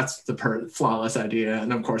 Like that's the flawless idea.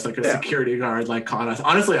 And of course, like a security guard like caught us.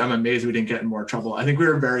 Honestly, I'm amazed we didn't get in more trouble. I think we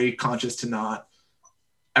were very conscious to not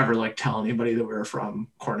ever like tell anybody that we were from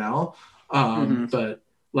Cornell. But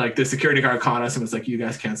like the security guard caught us and was like, you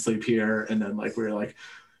guys can't sleep here. And then like, we were like,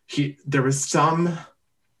 there was some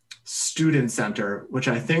student center, which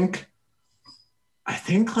I think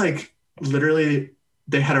like literally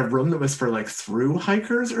they had a room that was for like through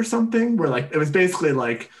hikers or something, where like, it was basically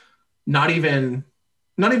like not even,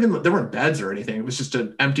 there weren't beds or anything. It was just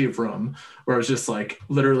an empty room where it was just like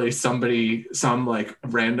literally some like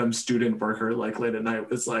random student worker, like late at night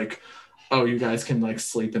was like, oh, you guys can like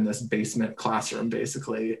sleep in this basement classroom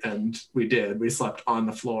basically. And we did. We slept on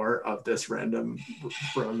the floor of this random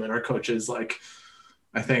room, and our coaches like,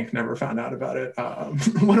 I think, never found out about it.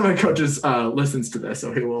 One of my coaches listens to this,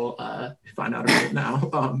 so he will find out about it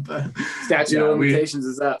now. But statute of limitations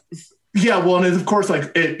is up. Yeah, well, and of course,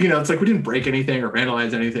 like it's like we didn't break anything or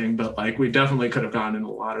vandalize anything, but like we definitely could have gotten in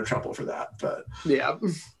a lot of trouble for that. But yeah,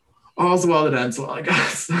 all's well that ends well, I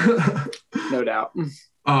guess. No doubt.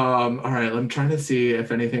 All right, I'm trying to see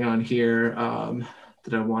if anything on here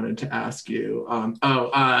that I wanted to ask you.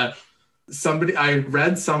 Somebody, I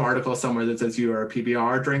read some article somewhere that says you are a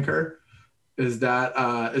PBR drinker. Is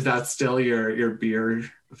that still your beer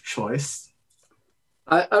of choice?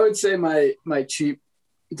 I would say my cheap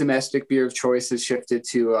domestic beer of choice has shifted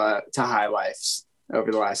to High Lifes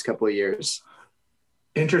over the last couple of years.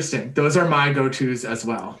 Interesting. Those are my go-tos as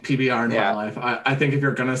well. PBR and High Life. I think if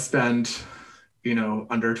you're gonna spend,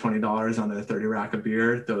 under $20 on a 30 rack of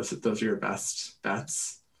beer, those are your best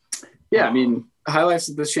bets. Yeah, I mean, High Life's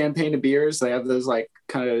the champagne of beers. They have those like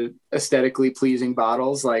kind of aesthetically pleasing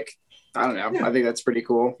bottles. Like, I don't know. Yeah. I think that's pretty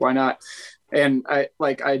cool. Why not? And I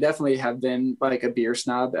definitely have been like a beer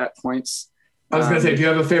snob at points. I was gonna say, do you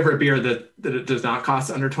have a favorite beer that it does not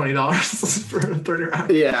cost under $20 for a 30 rack?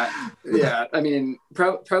 Yeah. I mean,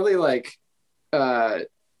 probably like, there's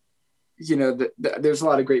a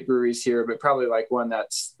lot of great breweries here, but probably like one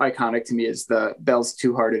that's iconic to me is the Bell's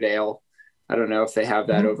Two Hearted Ale. I don't know if they have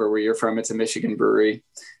that over where you're from. It's a Michigan brewery.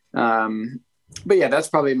 But yeah, that's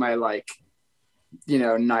probably my like,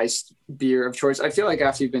 nice beer of choice. I feel like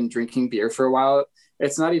after you've been drinking beer for a while,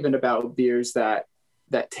 it's not even about beers that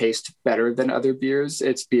taste better than other beers.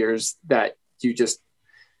 It's beers that you just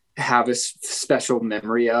have a special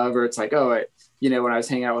memory of, or it's like, when I was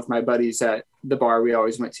hanging out with my buddies at the bar we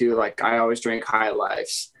always went to, like I always drank High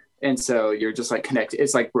Lifes. And so you're just like connected.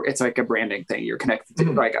 It's like a branding thing. You're connected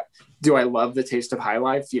to like, do I love the taste of High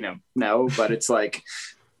Life? No, but it's like,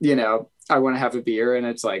 I want to have a beer and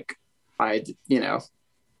it's like, I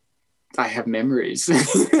have memories.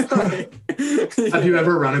 Have you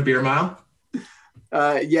ever run a beer mile?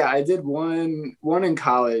 Yeah, I did one in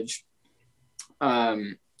college.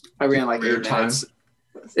 I ran like 8 minutes.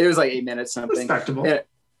 It was like 8 minutes something. Respectable.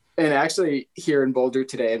 And actually here in Boulder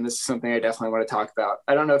today, and this is something I definitely want to talk about.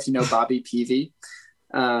 I don't know if you know Bobby Peavy.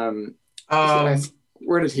 Where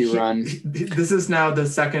did he run? This is now the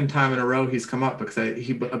second time in a row he's come up because I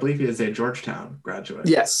believe he is a Georgetown graduate.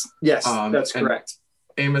 Yes, that's correct.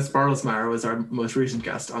 Amos Bartlesmeyer was our most recent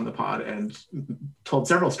guest on the pod and told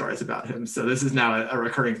several stories about him. So this is now a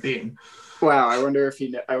recurring theme. Wow, I wonder if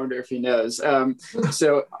he knows.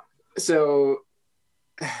 So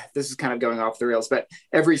this is kind of going off the rails, but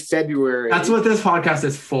every February. That's what this podcast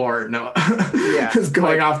is for. No, yeah, it's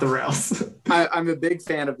going off the rails. I'm a big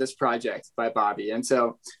fan of this project by Bobby. And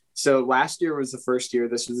so last year was the first year,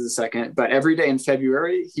 this was the second, but every day in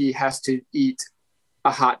February, he has to eat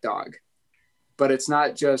a hot dog, but it's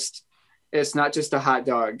not just a hot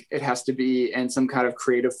dog. It has to be in some kind of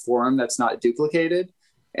creative form that's not duplicated.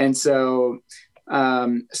 And so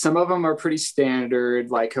some of them are pretty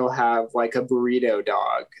standard. Like he'll have like a burrito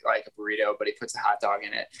dog, like a burrito, but he puts a hot dog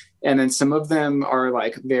in it. And then some of them are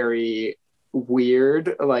like very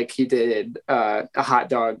weird. Like he did a hot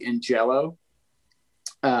dog in Jell-O,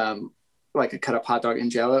 like a cut up hot dog in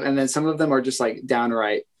Jell-O. And then some of them are just like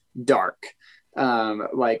downright dark.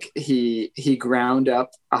 Like he ground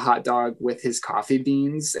up a hot dog with his coffee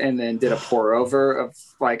beans and then did a pour over of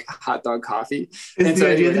like hot dog coffee. Is the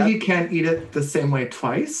idea that he can't eat it the same way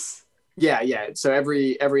twice? Yeah. So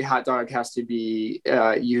every hot dog has to be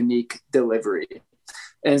unique delivery.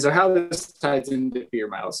 And so how this ties into beer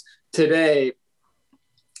miles today,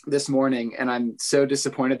 this morning, and I'm so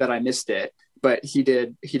disappointed that I missed it, but he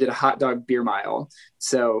did a hot dog beer mile.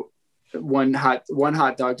 So one hot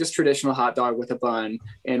dog, just traditional hot dog with a bun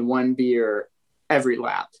and one beer every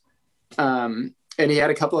lap. And he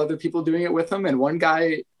had a couple other people doing it with him. And one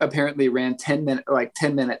guy apparently ran 10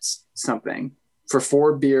 minutes something for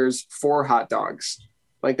 4 beers, 4 hot dogs.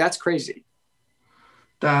 Like that's crazy.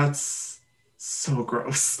 That's so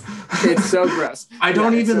gross. It's so gross. I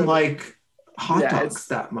don't even like hot dogs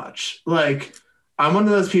that much. Like I'm one of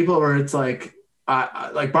those people where it's like,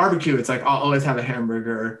 like barbecue, it's like I'll always have a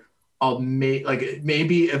hamburger. I'll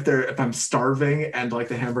maybe if I'm starving and like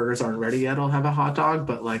the hamburgers aren't ready yet, I'll have a hot dog,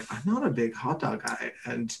 but like I'm not a big hot dog guy.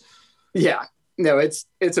 And yeah, no, it's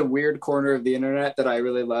a weird corner of the internet that I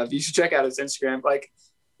really love. You should check out his Instagram. Like,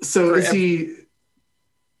 so you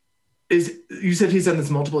said he's done this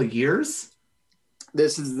multiple years?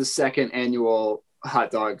 This is the second annual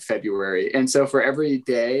hot dog February. And so for every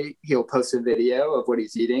day, he'll post a video of what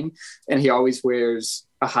he's eating. And he always wears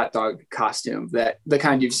a hot dog costume, that the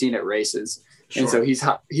kind you've seen at races. Sure. And so he's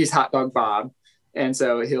hot dog Bob. And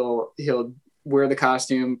so he'll wear the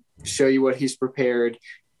costume, show you what he's prepared,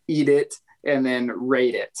 eat it, and then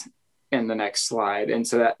rate it in the next slide. And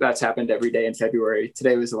so that's happened every day in February.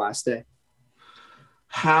 Today was the last day.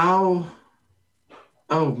 Oh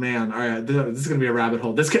man. All right. This is going to be a rabbit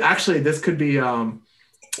hole. This could be your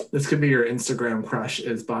Instagram crush,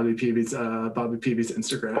 is Bobby Peavy's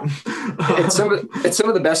Instagram. It's some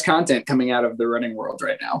of the best content coming out of the running world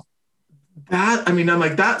right now. I'm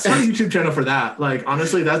like, that's not a YouTube channel for that. Like,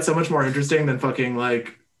 honestly, that's so much more interesting than fucking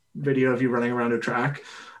like video of you running around a track.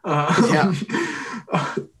 Yeah.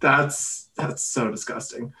 That's so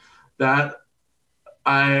disgusting. That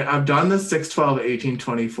I've done the 6:12,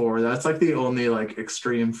 18:24. That's like the only like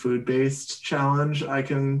extreme food-based challenge I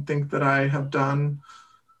can think that I have done.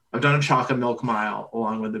 I've done a chocolate milk mile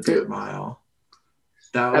along with the beer mile.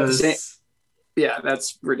 That's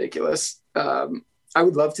ridiculous. I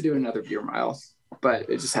would love to do another beer mile, but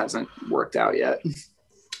it just hasn't worked out yet.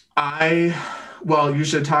 You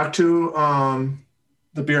should talk to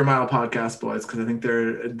the Beer Mile podcast boys, because I think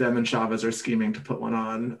them and Chavez are scheming to put one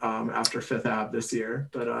on after Fifth Ave this year,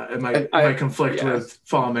 but it might conflict with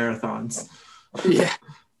fall marathons. Yeah,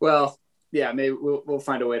 well, yeah, maybe we'll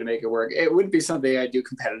find a way to make it work. It wouldn't be something I do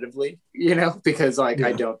competitively, because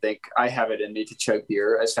I don't think I have it in me to chug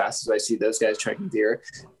beer as fast as I see those guys chugging beer,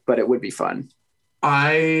 but it would be fun.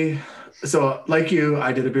 So like you,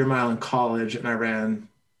 I did a beer mile in college and I ran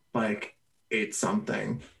like 8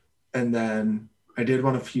 something, and then I did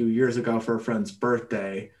one a few years ago for a friend's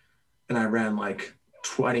birthday, and I ran like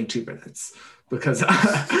 22 minutes because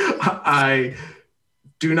I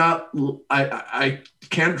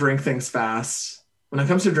can't drink things fast. When it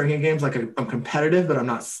comes to drinking games, like I'm competitive, but I'm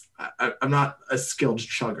not a skilled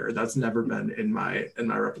chugger. That's never been in my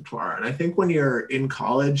repertoire. And I think when you're in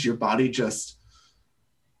college, your body just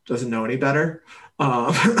doesn't know any better.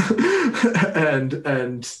 And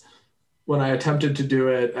when I attempted to do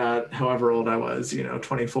it at however old I was,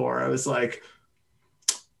 24, I was like,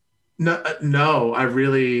 no, I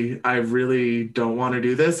really don't want to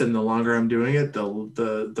do this. And the longer I'm doing it,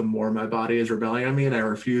 the more my body is rebelling on me, and I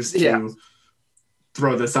refuse to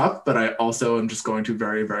throw this up, but I also am just going to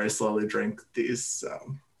very, very slowly drink these.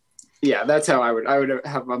 So. Yeah, that's how I would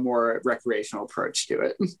have a more recreational approach to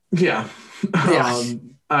it. Yeah.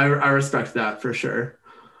 I respect that for sure.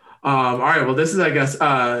 All right. Well, this is, I guess,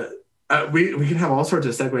 we can have all sorts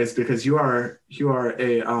of segues, because you are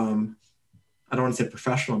a, I don't want to say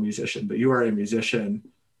professional musician, but you are a musician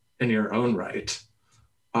in your own right.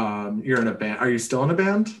 You're in a band. Are you still in a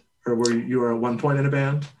band, or were you at one point in a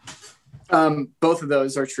band? Both of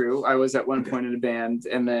those are true. I was at one point in a band,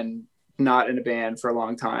 and then not in a band for a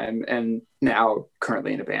long time, and now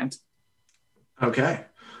currently in a band. Okay.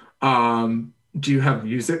 Do you have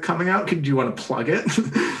music coming out? Do you want to plug it?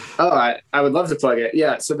 Oh, I would love to plug it.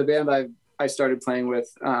 Yeah. So the band I started playing with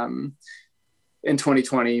in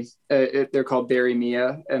 2020, they're called Barry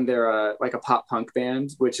Mia, and they're like a pop punk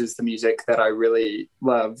band, which is the music that I really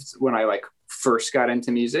loved when I like first got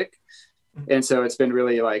into music. And so it's been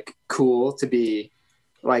really like cool to be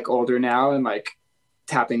like older now and like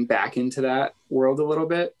tapping back into that world a little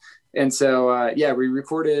bit. And so we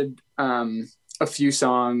recorded a few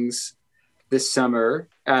songs this summer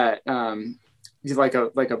at like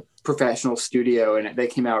a professional studio, and they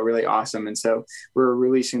came out really awesome. And so we're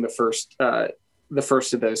releasing the first of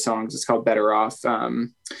those songs. It's called Better Off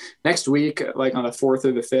next week, like on the 4th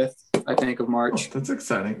or the 5th, I think, of March. Oh, that's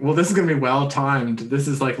exciting. Well, this is going to be well timed. This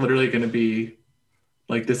is like literally going to be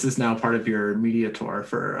like, this is now part of your media tour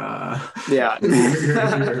for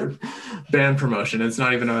your band promotion. It's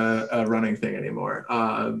not even a running thing anymore.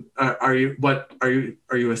 Are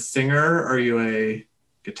you a singer? Are you a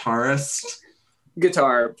guitarist?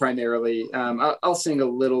 Guitar primarily. I'll sing a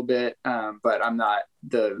little bit, but I'm not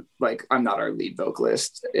our lead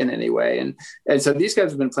vocalist in any way. And so these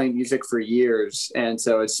guys have been playing music for years, and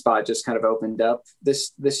so a spot just kind of opened up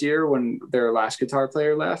this year when their last guitar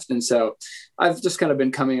player left. And so I've just kind of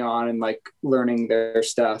been coming on and like learning their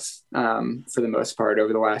stuff for the most part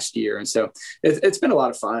over the last year. And so it's been a lot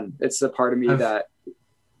of fun. It's the part of me that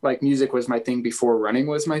like music was my thing before running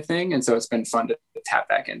was my thing, and so it's been fun to tap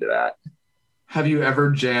back into that. Have you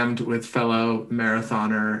ever jammed with fellow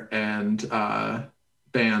marathoner and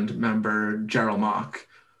band member Gerald Mock?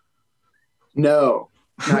 No,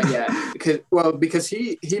 not yet. Because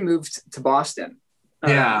he moved to Boston.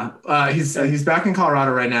 He's back in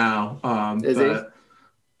Colorado right now. Is he?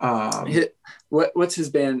 Um, What's his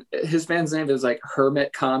band? His band's name is like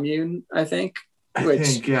Hermit Commune, I think. I Which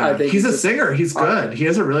think, yeah, I think he's is a just. singer. He's good. He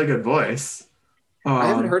has a really good voice. I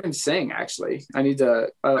haven't Um, heard him sing actually. I need to.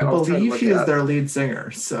 I I'll try to believe look he it is up. their lead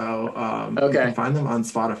singer. So you can Okay. find them on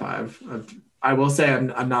Spotify. I will say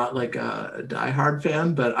I'm not like a diehard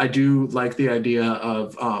fan, but I do like the idea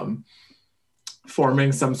of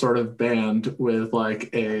forming some sort of band with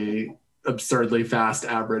like a absurdly fast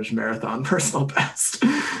average marathon personal best.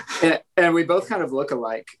 And we both kind of look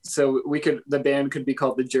alike, so the band could be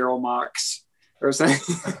called the Gerald Mox or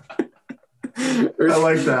something. I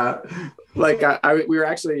like that. Like we were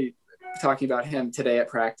actually talking about him today at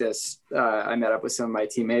practice. I met up with some of my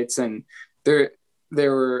teammates, and there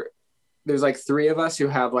there's like three of us who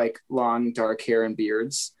have like long dark hair and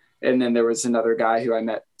beards, and then there was another guy who I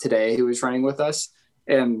met today who was running with us,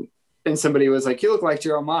 and somebody was like, "You look like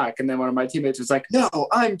Gerald Mock," and then one of my teammates was like, "No,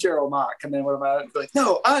 I'm Gerald Mock," and then one of my was like,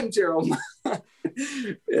 "No, I'm Gerald Mock."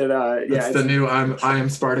 And It's the new I am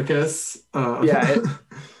Spartacus. Yeah,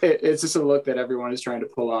 it's just a look that everyone is trying to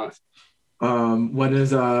pull off. When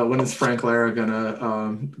is Frank Lara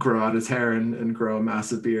gonna grow out his hair and grow a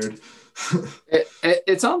massive beard?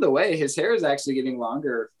 It's on the way. His hair is actually getting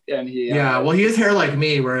longer, and well, he has hair like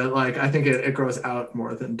me, where like I think it grows out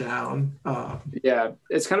more than down. Yeah,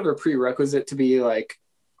 it's kind of a prerequisite to be like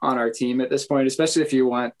on our team at this point, especially if you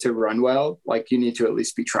want to run well. Like you need to at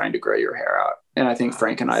least be trying to grow your hair out, and I think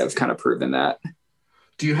Frank and I have kind of proven that.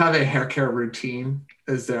 Do you have a hair care routine?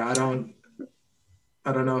 Is there? I don't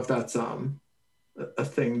know if that's a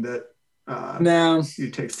thing that No, you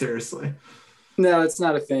take seriously. no, it's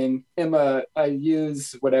not a thing. I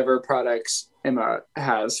use whatever products Emma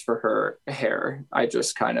has for her hair. I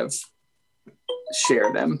just kind of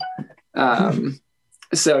share them.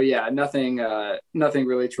 So yeah, nothing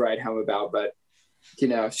really to write home about, but you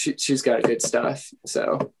know, she's got good stuff.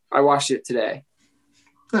 So I washed it today.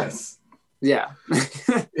 Nice. Yeah.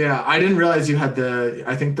 Yeah, I didn't realize you had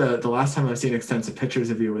I think the last time I've seen extensive pictures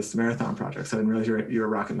of you was the marathon project. So I didn't realize you were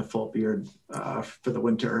rocking the full beard for the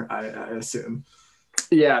winter, I assume.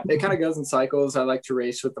 Yeah, it kind of goes in cycles. I like to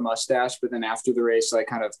race with the mustache, but then after the race, I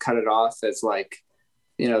kind of cut it off as like,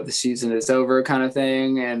 you know, the season is over kind of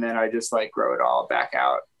thing. And then I just like grow it all back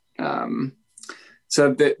out.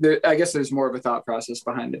 So I guess there's more of a thought process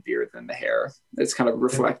behind the beard than the hair. It's kind of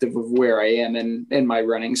reflective of where I am in my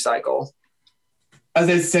running cycle. As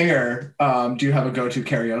a singer, do you have a go-to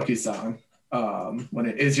karaoke song when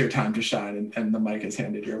it is your time to shine and the mic is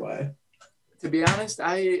handed your way? To be honest,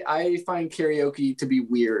 I find karaoke to be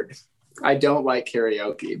weird. I don't like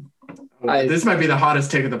karaoke. This might be the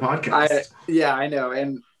hottest take of the podcast. Yeah, I know.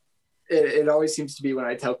 And it always seems to be when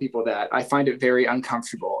I tell people that I find it very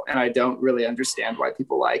uncomfortable and I don't really understand why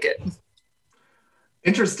people like it.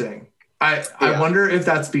 Interesting. I wonder if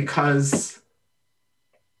that's because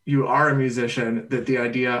you are a musician, that the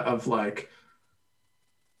idea of like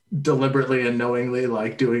deliberately and knowingly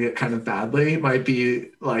like doing it kind of badly might be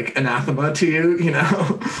like anathema to you, you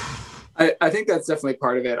know? I think that's definitely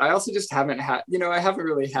part of it. I also just haven't had, I haven't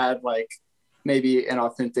really had like maybe an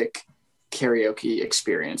authentic karaoke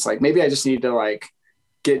experience. Like maybe I just need to like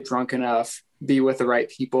get drunk enough, be with the right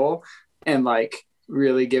people and like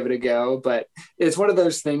really give it a go. But it's one of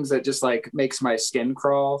those things that just like makes my skin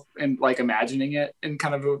crawl and like imagining it in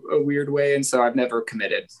kind of a weird way. And so I've never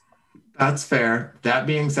committed. That's fair. That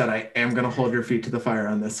being said, I am going to hold your feet to the fire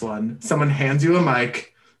on this one. Someone hands you a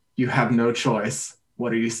mic. You have no choice.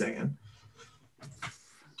 What are you singing?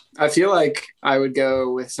 I feel like I would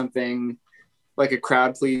go with something like a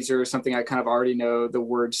crowd pleaser, something I kind of already know the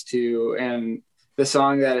words to. And the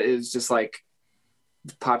song that is just like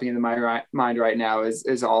popping into my mind right now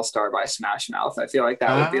is All Star by Smash Mouth. I feel like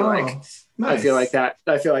that would be like, nice. I feel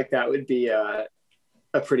like that would be a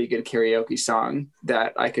pretty good karaoke song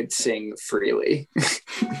that I could sing freely.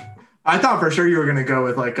 I thought for sure you were going to go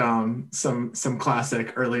with like some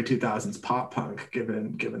classic early 2000s pop punk,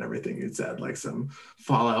 given everything you said, like some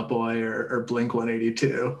Fall Out Boy or Blink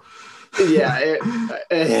 182. Yeah.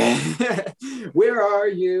 Where are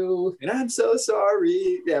you? And I'm so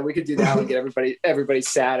sorry. Yeah, we could do that and get everybody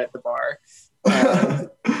sad at the bar.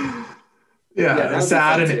 Yeah,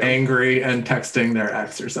 sad and angry and texting their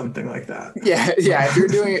ex or something like that. Yeah. If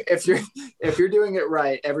you're doing it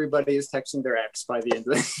right, everybody is texting their ex by the end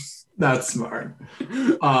of it. That's smart.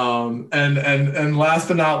 And last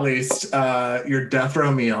but not least, your death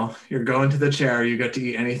row meal. You're going to the chair. You get to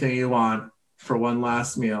eat anything you want for one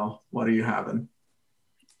last meal. What are you having?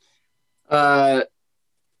 I've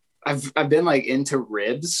been like into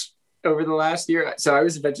ribs over the last year. So I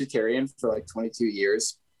was a vegetarian for like 22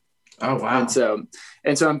 years. Oh, wow.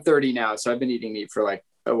 And so I'm 30 now. So I've been eating meat for like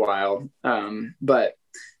a while. But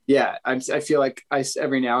yeah, I feel like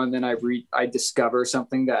every now and then I discover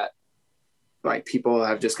something that like people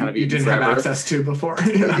have just kind of you didn't forever. have access to before.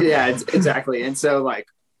 Yeah, exactly. And so like,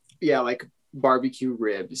 yeah, like barbecue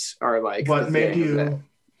ribs are like. What made you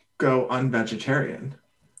go unvegetarian?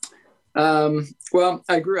 Well,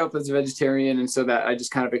 I grew up as a vegetarian, and so that I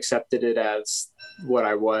just kind of accepted it as what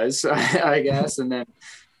I was, I guess. And then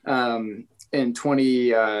in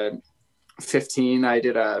 2015, I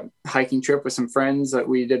did a hiking trip with some friends that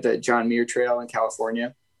we did the John Muir Trail in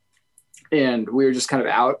California, and we were just kind of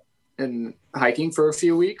out and hiking for a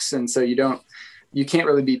few weeks. And so you can't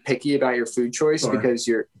really be picky about your food choice because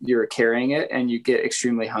you're carrying it and you get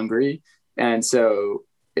extremely hungry. And so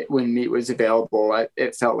when meat was available,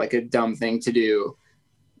 it felt like a dumb thing to do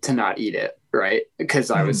to not eat it. Right. Because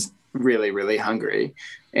I was really, really hungry.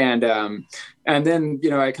 And then,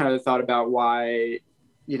 I kind of thought about why,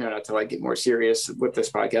 not to like get more serious with this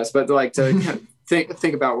podcast, but like to kind of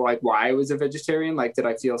think about like why I was a vegetarian. Like, did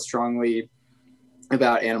I feel strongly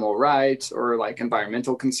about animal rights or like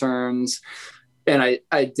environmental concerns? And I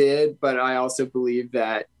did, but I also believe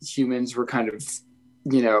that humans were kind of,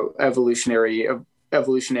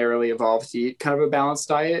 evolutionarily evolved to eat kind of a balanced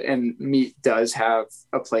diet, and meat does have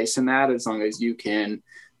a place in that as long as you can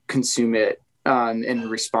consume it in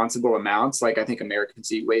responsible amounts. Like, I think Americans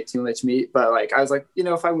eat way too much meat, but like, I was like,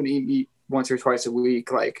 if I would eat meat once or twice a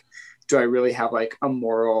week, like, do I really have like a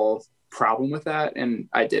moral problem with that? And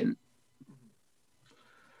I didn't.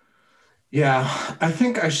 Yeah, I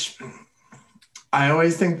think I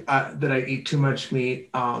always think that I eat too much meat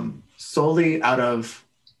solely out of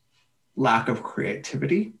lack of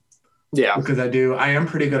creativity. Yeah. Because I am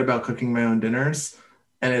pretty good about cooking my own dinners,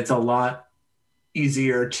 and it's a lot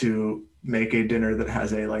easier to make a dinner that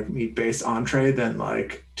has a like meat-based entree than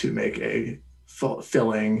like to make a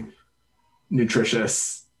filling,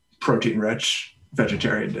 nutritious, protein-rich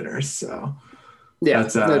vegetarian dinners. So yeah,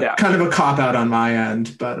 that's kind of a cop-out on my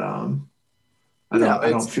end, but I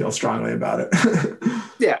don't feel strongly about it.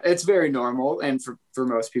 Yeah, it's very normal, and for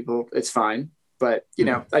most people it's fine. But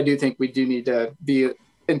I do think we do need to be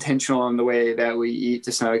intentional in the way that we eat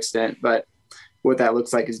to some extent, but what that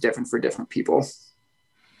looks like is different for different people.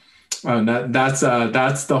 That's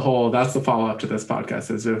the follow-up to this podcast,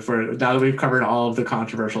 is now that we've covered all of the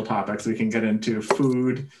controversial topics, we can get into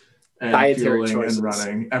food and dietary fueling choices. And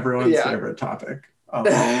running, everyone's favorite topic.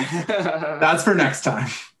 That's for next time.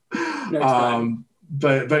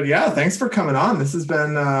 But yeah, thanks for coming on. This has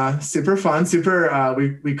been super fun.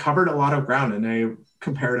 We covered a lot of ground in a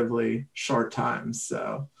comparatively short time.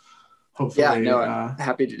 So hopefully, I'm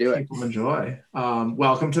happy to do it. People enjoy.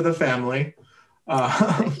 Welcome to the family.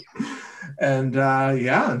 And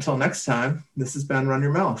until next time, this has been Run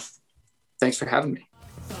Your Mouth. Thanks for having me.